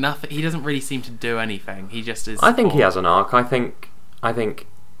 Like nothing. He doesn't really seem to do anything. He just is. I think he has an arc. I think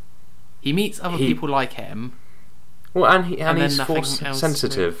he meets other people like him. Well, and he's force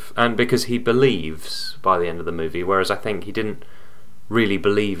sensitive, and because he believes by the end of the movie, whereas I think he didn't really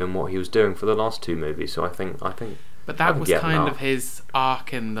believe in what he was doing for the last two movies. So I think. But that was kind of his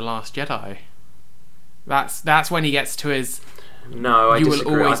arc in The Last Jedi. That's when he gets to his. No, I disagree. You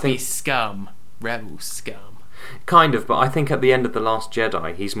will always be scum, rebel scum. Kind of, but I think at the end of The Last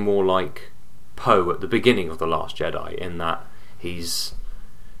Jedi, he's more like Poe at the beginning of The Last Jedi, in that he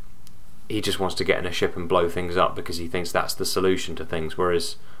just wants to get in a ship and blow things up because he thinks that's the solution to things.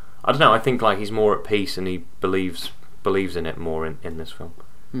 Whereas, I don't know, I think like he's more at peace and he believes in it more in this film.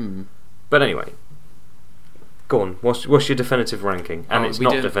 Hmm. But anyway, go on. What's your definitive ranking? And it's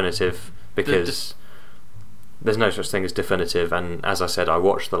not definitive because there's no such thing as definitive. And as I said, I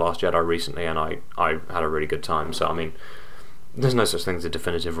watched The Last Jedi recently and I had a really good time. So I mean, there's no such thing as a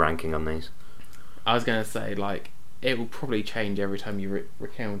definitive ranking on these. I was going to say, like, it will probably change every time you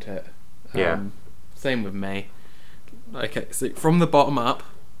recount it. Yeah. Same with me. Okay, so from the bottom up.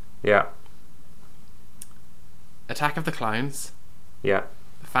 Yeah. Attack of the Clones. Yeah.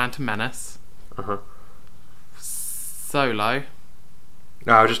 The Phantom Menace. Uh-huh. Solo.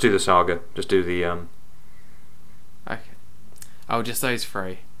 No, I'll just do the saga. Just do the Okay. Oh, just those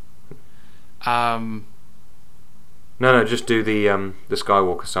three. No, just do the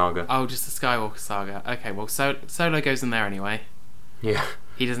Skywalker saga. Oh, just the Skywalker saga. Okay, well, Solo goes in there anyway. Yeah.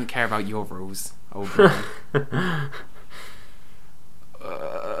 He doesn't care about your rules, old man.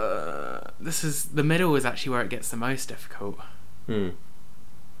 The middle is actually where it gets the most difficult. The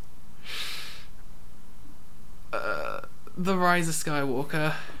Rise of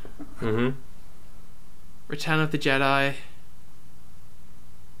Skywalker. Mm-hmm. Return of the Jedi.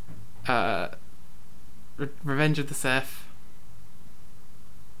 Revenge of the Sith.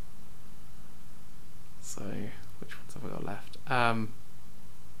 So, which ones have we got left?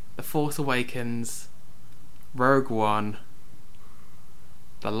 The Force Awakens, Rogue One,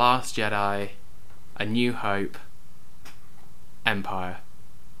 The Last Jedi, A New Hope, Empire.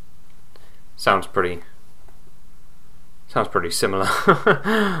 Sounds pretty similar.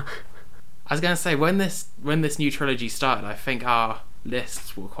 I was going to say, when this new trilogy started, I think our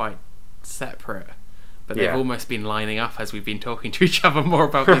lists were quite separate, but they've almost been lining up as we've been talking to each other more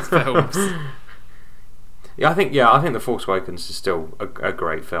about these films. I think The Force Awakens is still a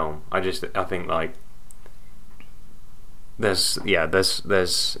great film. I think like there's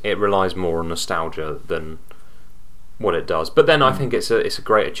it relies more on nostalgia than what it does. But then I think it's a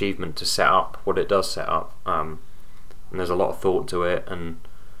great achievement to set up what it does set up. And there's a lot of thought to it, and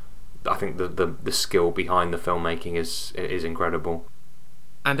I think the skill behind the filmmaking is incredible.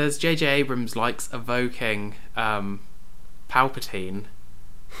 And as J.J. Abrams likes evoking Palpatine.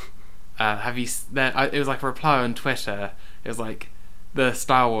 It was like a reply on Twitter. It was like, the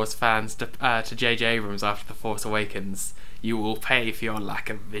Star Wars fans to J.J. Abrams after The Force Awakens, you will pay for your lack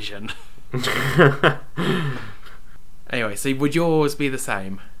of vision. Anyway, so would yours be the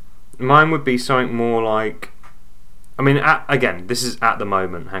same? Mine would be something more like, I mean, again, this is at the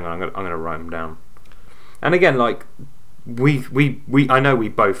moment. Hang on, I'm gonna write them down. And again, like I know we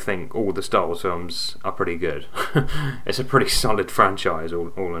both think all the Star Wars films are pretty good. It's a pretty solid franchise,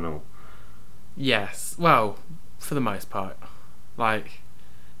 all in all. Yes, well, for the most part. Like,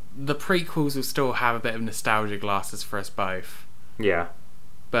 the prequels will still have a bit of nostalgia glasses for us both. Yeah.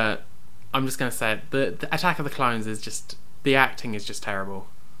 But I'm just going to say it, the Attack of the Clones is just, the acting is just terrible.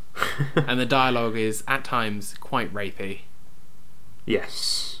 And the dialogue is, at times, quite rapey.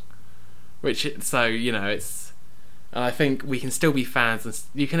 Yes. Which, so, you know, it's And I think we can still be fans, and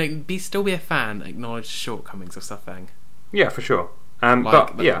you can still be a fan, acknowledge the shortcomings of something. Yeah, for sure.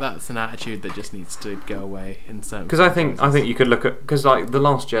 That's an attitude that just needs to go away in certain. Because I think you could look at, because like The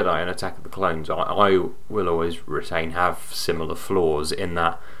Last Jedi and Attack of the Clones, I will always retain have similar flaws in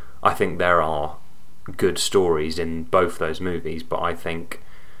that I think there are good stories in both those movies, but I think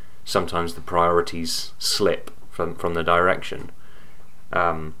sometimes the priorities slip from the direction.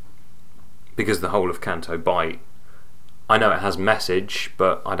 Because the whole of Canto Bight, I know it has message,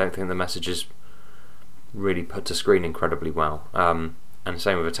 but I don't think the message is really put to screen incredibly well. And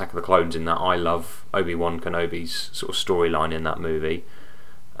same with Attack of the Clones, in that I love Obi-Wan Kenobi's sort of storyline in that movie,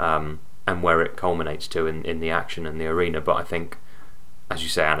 and where it culminates to in the action and the arena. But I think, as you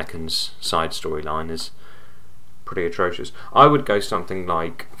say, Anakin's side storyline is pretty atrocious. I would go something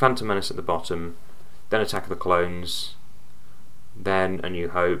like Phantom Menace at the bottom, then Attack of the Clones, then A New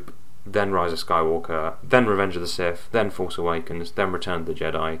Hope, then Rise of Skywalker, then Revenge of the Sith, then Force Awakens, then Return of the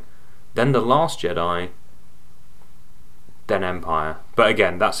Jedi, then The Last Jedi, then Empire. But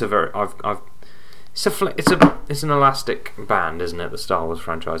again, that's a very it's an elastic band, isn't it? The Star Wars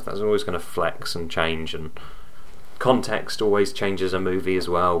franchise, that's always going to flex and change, and context always changes a movie as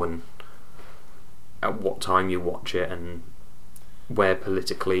well, and at what time you watch it, and where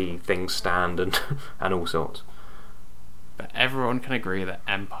politically things stand, and and all sorts. But everyone can agree that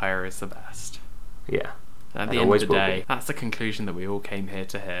Empire is the best. Yeah. At the end of the day, that's the conclusion that we all came here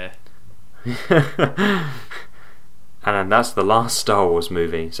to hear. And that's the last Star Wars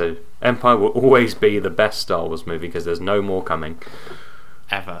movie, so Empire will always be the best Star Wars movie because there's no more coming.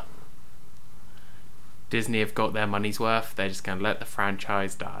 Ever. Disney have got their money's worth, they're just going to let the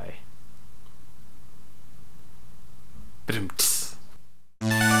franchise die.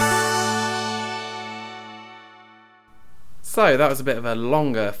 So, that was a bit of a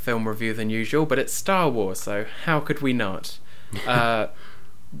longer film review than usual, but it's Star Wars, so how could we not?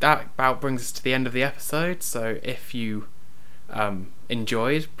 That about brings us to the end of the episode, so if you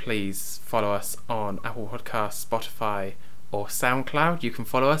enjoyed, please follow us on Apple Podcasts, Spotify or SoundCloud. You can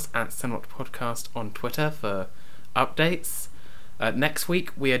follow us at Cinewatch Podcast on Twitter for updates. Next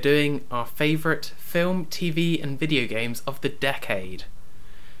week we are doing our favourite film, TV and video games of the decade.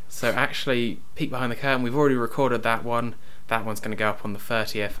 So actually, peek behind the curtain, we've already recorded that one. That one's going to go up on the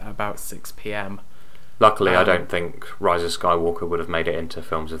 30th at about 6 PM. Luckily, I don't think Rise of Skywalker would have made it into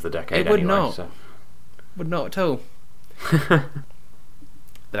films of the decade. It would anyway, not. So. Would not at all. But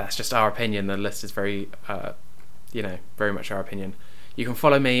that's just our opinion. The list is very much our opinion. You can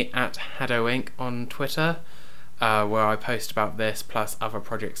follow me at Haddo Inc. on Twitter, where I post about this plus other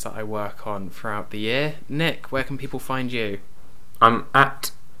projects that I work on throughout the year. Nick, where can people find you? I'm at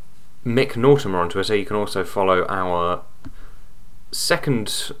Mick Nortimer on Twitter. You can also follow our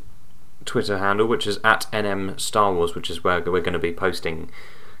second Twitter handle, which is at NM Star Wars, which is where we're going to be posting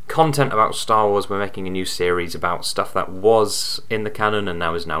content about Star Wars. We're making a new series about stuff that was in the canon and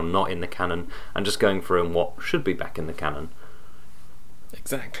now is not in the canon, and just going through what should be back in the canon.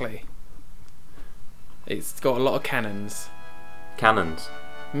 Exactly. It's got a lot of cannons.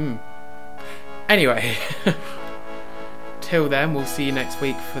 Anyway, till then, we'll see you next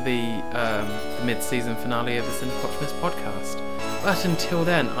week for the mid-season finale of the Cinewatch podcast. But until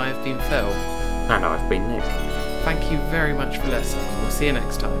then, I've been Phil. And I've been Nick. Thank you very much for listening. We'll see you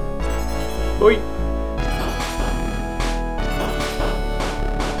next time. Bye.